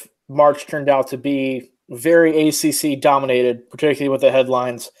me if March turned out to be very ACC dominated, particularly with the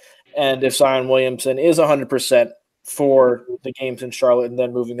headlines, and if Zion Williamson is 100% for the games in Charlotte and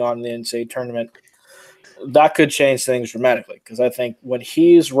then moving on in the NCAA tournament, that could change things dramatically because I think when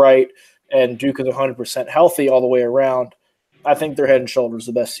he's right and Duke is 100% healthy all the way around, I think they're head and shoulders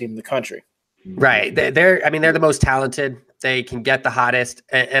the best team in the country. Right. They're the most talented. They can get the hottest.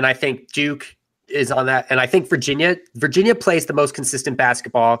 And I think Duke is on that. And I think Virginia plays the most consistent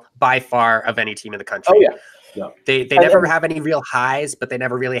basketball by far of any team in the country. Oh, yeah. They never have any real highs, but they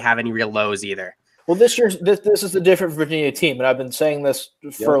never really have any real lows either. Well, this is a different Virginia team, and I've been saying this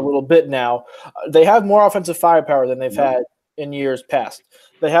for a little bit now. They have more offensive firepower than they've had in years past.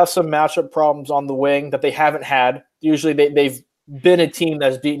 They have some matchup problems on the wing that they haven't had. Usually they've been a team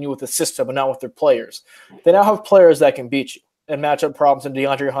that's beaten you with a system and not with their players. They now have players that can beat you, and matchup problems in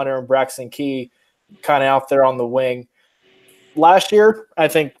DeAndre Hunter and Braxton Key kind of out there on the wing. Last year, I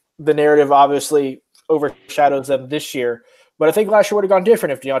think the narrative obviously overshadows them this year, but I think last year would have gone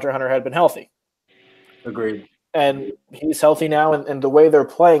different if DeAndre Hunter had been healthy. Agreed. And he's healthy now, and the way they're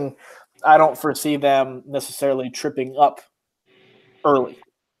playing, I don't foresee them necessarily tripping up early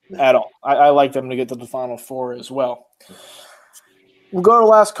at all. I like them to get to the Final Four as well. We'll go to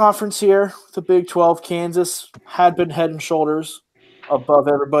the last conference here. The Big 12, Kansas had been head and shoulders above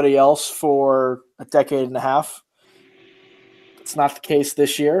everybody else for a decade and a half. It's not the case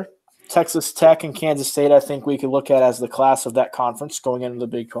this year. Texas Tech and Kansas State, I think we could look at as the class of that conference going into the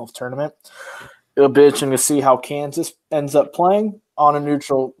Big 12 tournament. It'll be interesting to see how Kansas ends up playing on a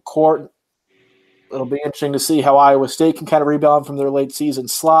neutral court. It'll be interesting to see how Iowa State can kind of rebound from their late season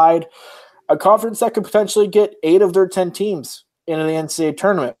slide. A conference that could potentially get 8 of their 10 teams into the NCAA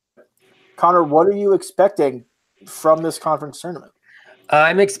tournament. Connor, what are you expecting from this conference tournament?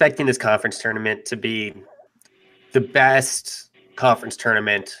 I'm expecting this conference tournament to be the best conference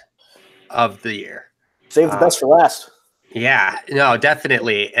tournament of the year. Save the best for last. Yeah, no,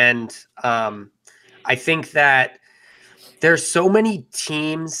 definitely. And I think that there's so many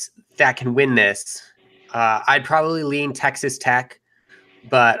teams that can win this. I'd probably lean Texas Tech,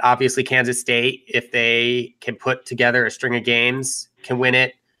 but obviously Kansas State, if they can put together a string of games, can win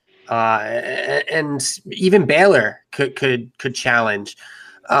it. And even Baylor could challenge.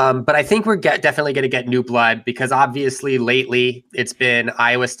 But I think we're definitely going to get new blood because obviously lately it's been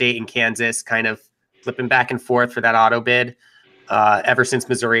Iowa State and Kansas kind of flipping back and forth for that auto bid ever since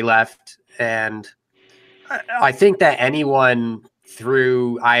Missouri left. And I think that anyone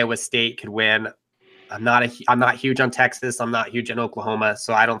through Iowa State could win. I'm not huge on Texas. I'm not huge on Oklahoma.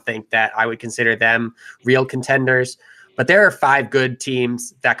 So I don't think that I would consider them real contenders. But there are 5 good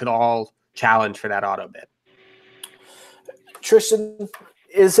teams that could all challenge for that auto bid. Tristan,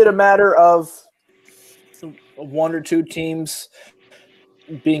 is it a matter of 1 or 2 teams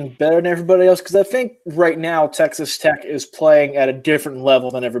being better than everybody else? Because I think right now Texas Tech is playing at a different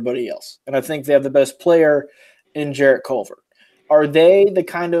level than everybody else. And I think they have the best player in Jarrett Culver. Are they the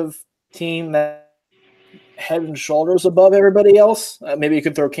kind of team that head and shoulders above everybody else? Maybe you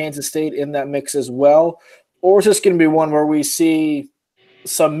could throw Kansas State in that mix as well. Or is this going to be one where we see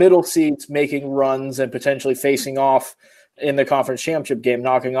some middle seeds making runs and potentially facing off in the conference championship game,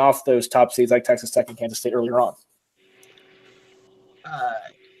 knocking off those top seeds like Texas Tech and Kansas State earlier on?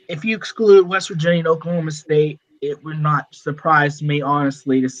 If you exclude West Virginia and Oklahoma State, it would not surprise me,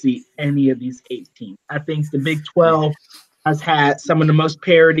 honestly, to see any of these 8 teams. I think the Big 12 has had some of the most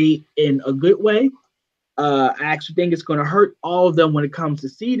parity in a good way. I actually think it's going to hurt all of them when it comes to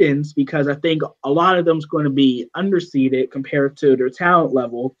seedings because I think a lot of them is going to be underseeded compared to their talent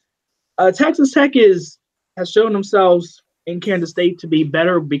level. Texas Tech has shown themselves in Kansas State to be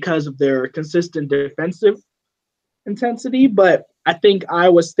better because of their consistent defensive intensity, but I think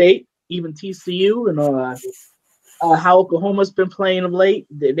Iowa State, even TCU, and how Oklahoma's been playing of late,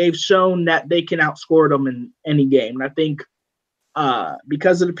 they've shown that they can outscore them in any game. And I think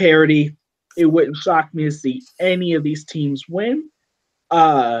because of the parity, it wouldn't shock me to see any of these teams win.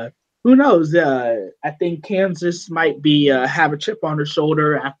 Who knows? I think Kansas might be have a chip on their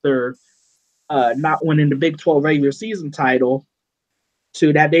shoulder after not winning the Big 12 regular season title,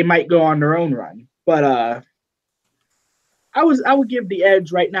 to that they might go on their own run. But I would give the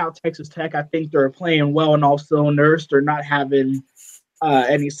edge right now Texas Tech. I think they're playing well in all cylinders. They're not having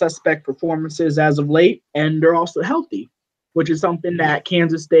any suspect performances as of late, and they're also healthy, which is something that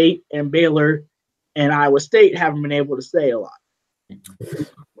Kansas State and Baylor and Iowa State haven't been able to say a lot.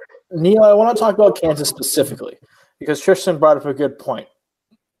 Neil, I want to talk about Kansas specifically because Tristan brought up a good point.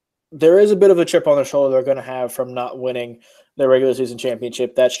 There is a bit of a chip on their shoulder they're going to have from not winning their regular season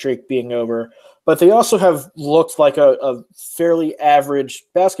championship, that streak being over. But they also have looked like a fairly average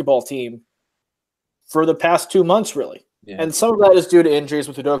basketball team for the past 2 months, really. Yeah. And some of that is due to injuries,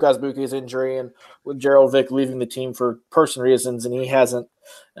 with Udoka Azubuike's injury and with Gerald Vick leaving the team for personal reasons, and he hasn't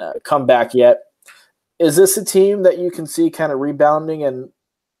come back yet. Is this a team that you can see kind of rebounding and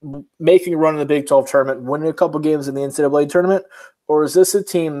making a run in the Big 12 tournament, winning a couple games in the NCAA tournament? Or is this a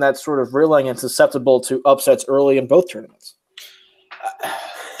team that's sort of reeling and susceptible to upsets early in both tournaments?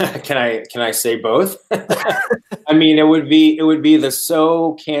 Can I say both? I mean, it would be the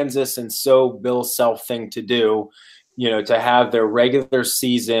so Kansas and so Bill Self thing to do, to have their regular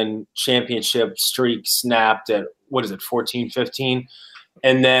season championship streak snapped at 14, 15,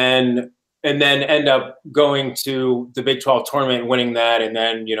 and then end up going to the Big 12 tournament, winning that, and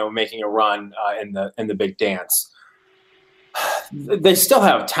then making a run in the big dance. They still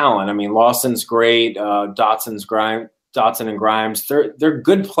have talent. I mean, Lawson's great. Dotson and Grimes, they're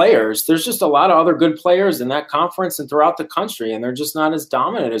good players. There's just a lot of other good players in that conference and throughout the country, and they're just not as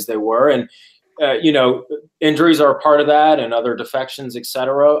dominant as they were. And injuries are a part of that, and other defections,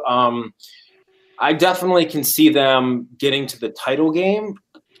 etc. I definitely can see them getting to the title game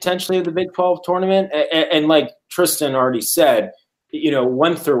potentially of the Big 12 tournament. And like Tristan already said,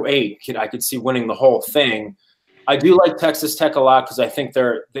 1 through 8, I could see winning the whole thing. I do like Texas Tech a lot because I think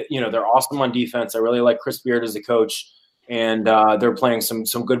they're awesome on defense. I really like Chris Beard as a coach, and they're playing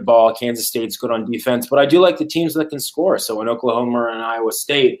some good ball. Kansas State's good on defense, but I do like the teams that can score. So in Oklahoma and Iowa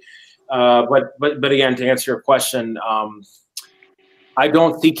State. But again, to answer your question, I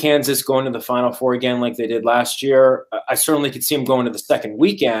don't see Kansas going to the Final Four again like they did last year. I certainly could see them going to the second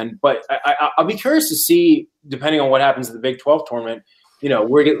weekend, but I'll be curious to see, depending on what happens in the Big 12 tournament,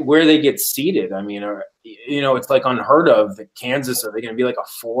 where they get seeded. I mean, it's like unheard of that Kansas, are they going to be like a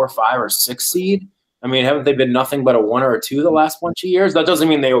 4, 5, or 6 seed? I mean, haven't they been nothing but a 1 or a 2 the last bunch of years? That doesn't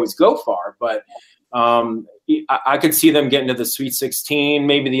mean they always go far, but I could see them getting to the Sweet 16,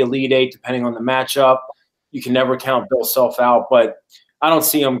 maybe the Elite 8, depending on the matchup. You can never count Bill Self out, but I don't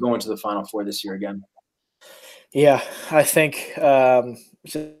see them going to the Final Four this year again. Yeah, I think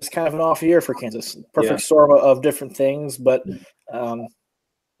it's just kind of an off year for Kansas. Perfect storm of different things, but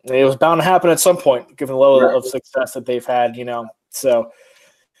it was bound to happen at some point, given the level of success that they've had, So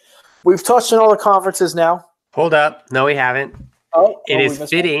we've touched on all the conferences now. Hold up. No, we haven't. It is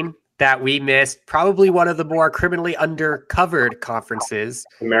fitting that we missed probably one of the more criminally undercovered conferences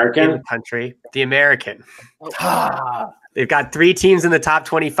in the country, the American. They've got 3 teams in the top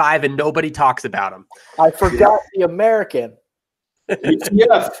 25, and nobody talks about them. I forgot the American.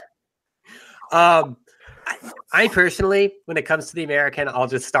 Yeah. I personally, when it comes to the American, I'll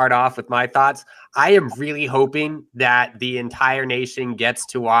just start off with my thoughts. I am really hoping that the entire nation gets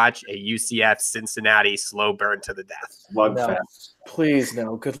to watch a UCF Cincinnati slow burn to the death. No, please,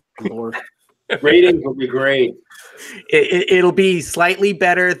 no. Good Lord. Ratings will be great. It'll be slightly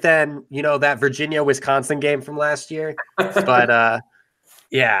better than, that Virginia-Wisconsin game from last year. But, I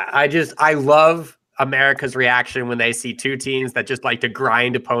love America's reaction when they see 2 teams that just like to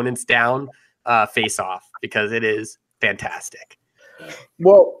grind opponents down face off, because it is fantastic.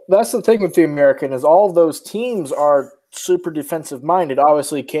 Well, that's the thing with the American is all of those teams are super defensive minded.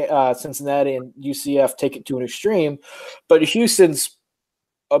 Obviously, Cincinnati and UCF take it to an extreme, but Houston's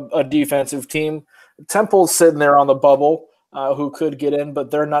a defensive team. Temple's sitting there on the bubble, who could get in,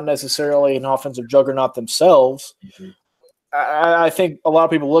 but they're not necessarily an offensive juggernaut themselves. Mm-hmm. I think a lot of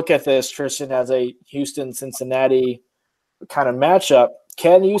people look at this, Tristan, as a Houston-Cincinnati kind of matchup.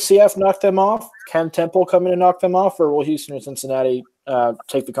 Can UCF knock them off? Can Temple come in and knock them off, or will Houston and Cincinnati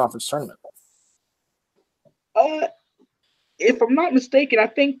take the conference tournament? If I'm not mistaken, I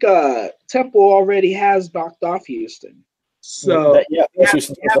think Temple already has knocked off Houston. So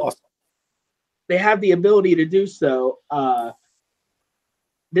they have the ability to do so.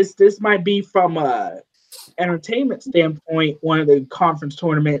 This might be from a entertainment standpoint one of the conference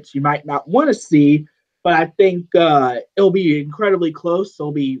tournaments you might not want to see, but I think it'll be incredibly close.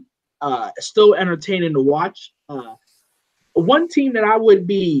 It'll be still entertaining to watch. One team that I would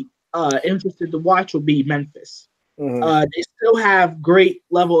be interested to watch would be Memphis. Mm-hmm. They still have great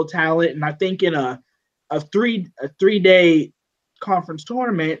level of talent, and I think in a 3-day conference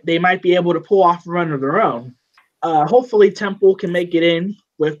tournament, they might be able to pull off a run of their own. Hopefully Temple can make it in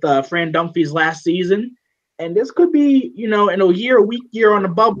with Fran Dunphy's last season. And this could be, in a weak year on the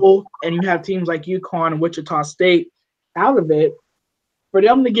bubble, and you have teams like UConn and Wichita State out of it. For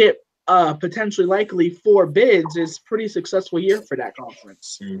them to get potentially likely 4 bids is a pretty successful year for that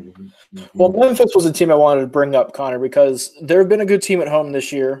conference. Mm-hmm. Well, Memphis was a team I wanted to bring up, Connor, because they've been a good team at home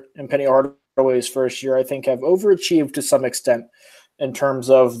this year, and Penny Hardaway's first year, I think, have overachieved to some extent in terms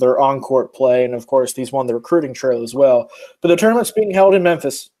of their on-court play. And, of course, these won the recruiting trail as well. But the tournament's being held in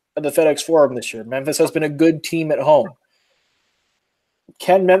Memphis at the FedEx Forum this year. Memphis has been a good team at home.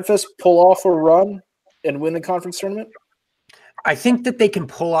 Can Memphis pull off a run and win the conference tournament? I think that they can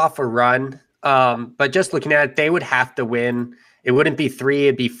pull off a run, but just looking at it, they would have to win. It wouldn't be 3,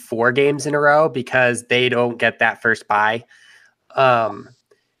 it'd be 4 games in a row because they don't get that first bye. And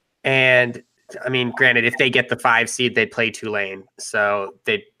I mean, granted, if they get the 5 seed, they'd play Tulane, so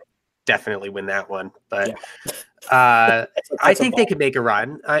they'd definitely win that one. But I think they could make a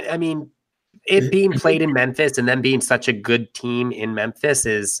run. I mean, it being played in Memphis and them being such a good team in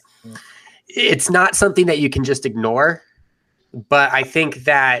Memphis it's not something that you can just ignore. But I think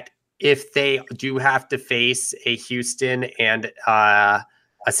that if they do have to face a Houston and a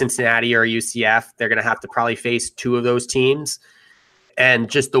Cincinnati or a UCF, they're going to have to probably face 2 of those teams. And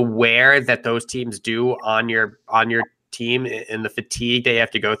just the wear that those teams do on your team and the fatigue they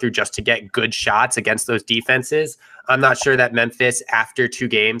have to go through just to get good shots against those defenses, I'm not sure that Memphis, after 2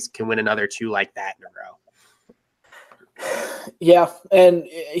 games, can win another 2 like that in a row. Yeah, and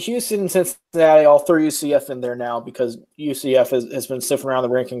Houston and Cincinnati, I'll throw UCF in there now because UCF has been sniffing around the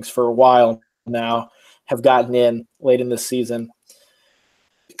rankings for a while now, have gotten in late in this season.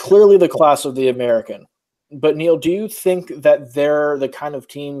 Clearly the class of the American. But Neil, do you think that they're the kind of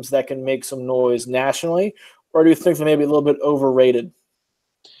teams that can make some noise nationally, or do you think they may be a little bit overrated?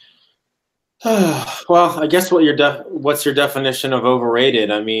 Well, I guess what's your definition of overrated?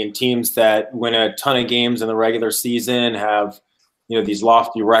 I mean, teams that win a ton of games in the regular season have, these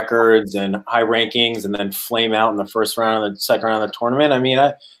lofty records and high rankings, and then flame out in the first round and the second round of the tournament. I mean,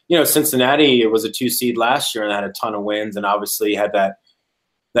 Cincinnati, it was a 2 seed last year and had a ton of wins, and obviously had that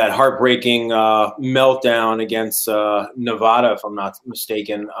heartbreaking meltdown against Nevada, if I'm not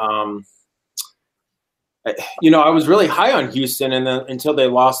mistaken. I was really high on Houston, and then until they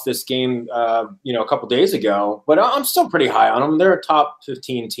lost this game, a couple days ago. But I'm still pretty high on them. They're a top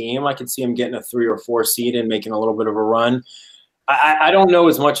 15 team. I can see them getting a 3 or 4 seed and making a little bit of a run. I don't know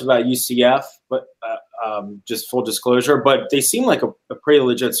as much about UCF, but just full disclosure. But they seem like a pretty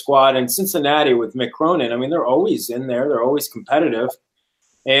legit squad. And Cincinnati with Mick Cronin, I mean, they're always in there. They're always competitive.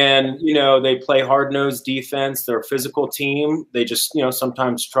 And, they play hard-nosed defense. They're a physical team. They just,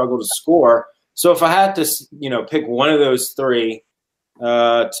 sometimes struggle to score. So if I had to, pick one of those 3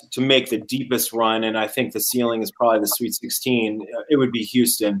 to make the deepest run, and I think the ceiling is probably the Sweet 16, it would be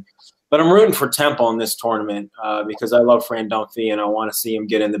Houston. But I'm rooting for Temple in this tournament because I love Fran Dunphy, and I want to see him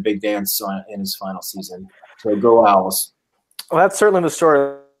get in the big dance in his final season. So go Owls. Well, that's certainly the story.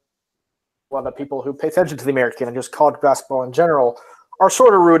 A lot of people who pay attention to the American and just college basketball in general are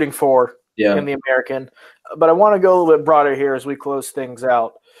sort of rooting for in the American. But I want to go a little bit broader here as we close things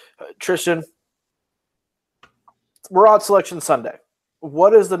out. Tristan, we're on Selection Sunday.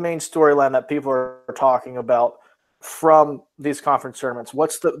 What is the main storyline that people are talking about from these conference tournaments?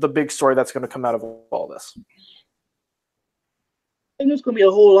 What's the big story that's going to come out of all this? I think there's going to be a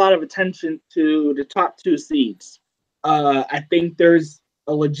whole lot of attention to the top 2 seeds. I think there's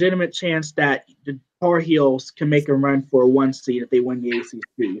a legitimate chance that the Tar Heels can make a run for a 1 seed if they win the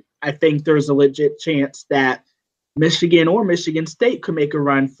ACC. I think there's a legit chance that Michigan or Michigan State could make a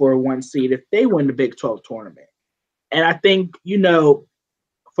run for a 1 seed if they win the Big 12 tournament. And I think,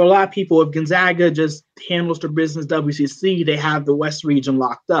 for a lot of people, if Gonzaga just handles their business WCC, they have the West region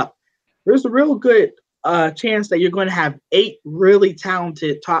locked up. There's a real good chance that you're going to have 8 really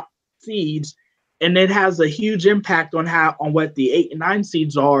talented top seeds, and it has a huge impact on what the 8 and 9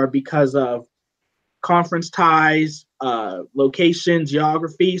 seeds are because of conference ties, location,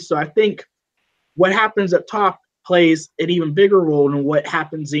 geography. So I think what happens at top plays an even bigger role than what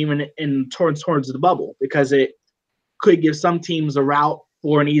happens even towards the bubble, because it could give some teams a route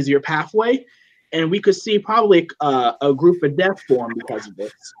for an easier pathway, and we could see probably a group of death form because of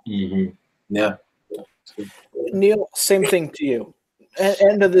this. Mm-hmm. Yeah. Neil, same thing to you.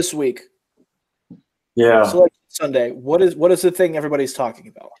 End of this week. Yeah. Selection Sunday. What is the thing everybody's talking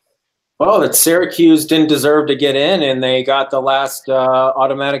about? Well, that Syracuse didn't deserve to get in, and they got the last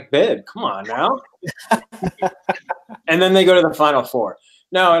automatic bid. Come on now. And then they go to the Final Four.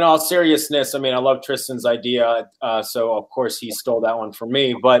 No, in all seriousness, I mean, I love Tristan's idea, so of course he stole that one from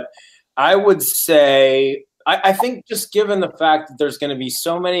me. But I would say, I think just given the fact that there's going to be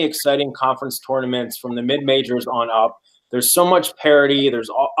so many exciting conference tournaments from the mid-majors on up, there's so much parity, there's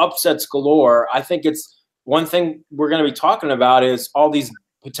upsets galore. I think it's one thing we're going to be talking about is all these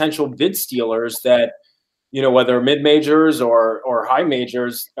potential bid stealers that, whether mid-majors or high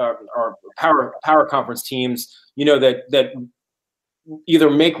majors or power conference teams, that either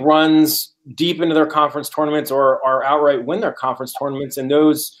make runs deep into their conference tournaments or outright win their conference tournaments, and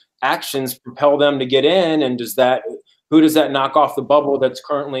those actions propel them to get in. And who does that knock off the bubble that's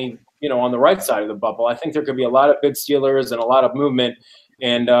currently, on the right side of the bubble? I think there could be a lot of bid stealers and a lot of movement,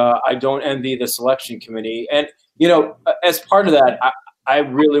 and I don't envy the selection committee. And, as part of that, I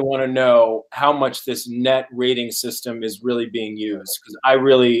really want to know how much this net rating system is really being used, because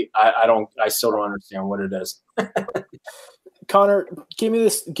I still don't understand what it is. Connor, give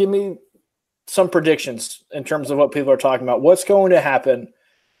me some predictions in terms of what people are talking about. What's going to happen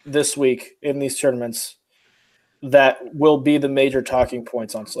this week in these tournaments that will be the major talking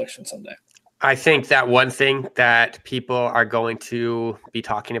points on Selection Sunday? I think that one thing that people are going to be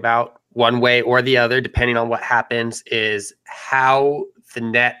talking about one way or the other, depending on what happens, is how the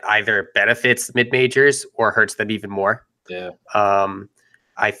net either benefits mid-majors or hurts them even more. Yeah.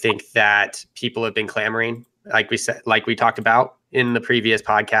 I think that people have been clamoring, like we talked about in the previous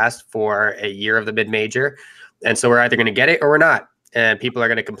podcast, for a year of the mid-major. And so we're either going to get it or we're not. And people are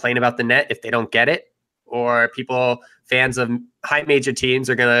going to complain about the net if they don't get it, or fans of high major teams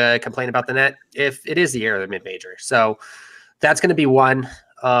are going to complain about the net if it is the year of the mid-major. So that's going to be one.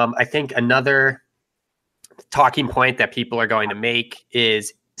 I think another talking point that people are going to make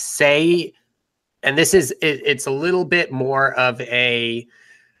is and this is, it's a little bit more of a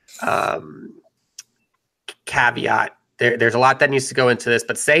caveat. There's a lot that needs to go into this,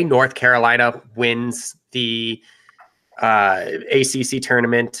 but say North Carolina wins the ACC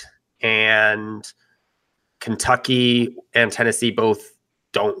tournament and Kentucky and Tennessee both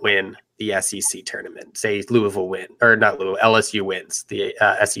don't win the SEC tournament. Say Louisville win, or not Louisville, LSU wins the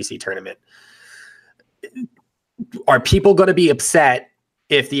SEC tournament. Are people going to be upset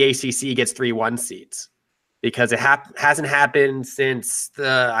if the ACC gets 3-1 seeds? Because it hasn't happened since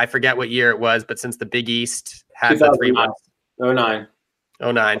I forget what year it was, but since the Big East had the 3-1.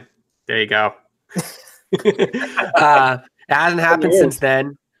 09. There you go. It hasn't happened since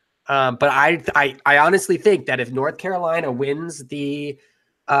then. But I honestly think that if North Carolina wins the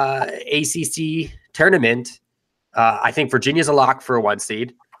ACC tournament, I think Virginia's a lock for a 1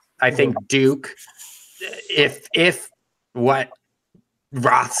 seed. I think Duke, if what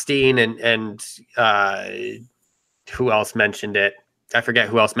Rothstein and who else mentioned it? I forget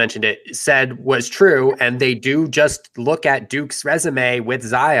who else mentioned it, said was true, and they do just look at Duke's resume with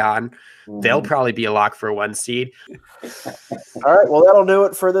Zion, they'll probably be a lock for a 1 seed. All right, well, that'll do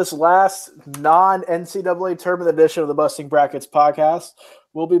it for this last non-NCAA tournament edition of the Busting Brackets podcast.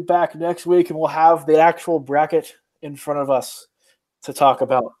 We'll be back next week, and we'll have the actual bracket in front of us to talk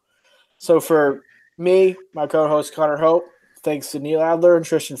about. So for me, my co-host Connor Hope, thanks to Neil Adler and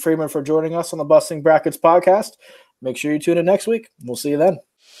Tristan Freeman for joining us on the Busting Brackets podcast. Make sure you tune in next week. We'll see you then.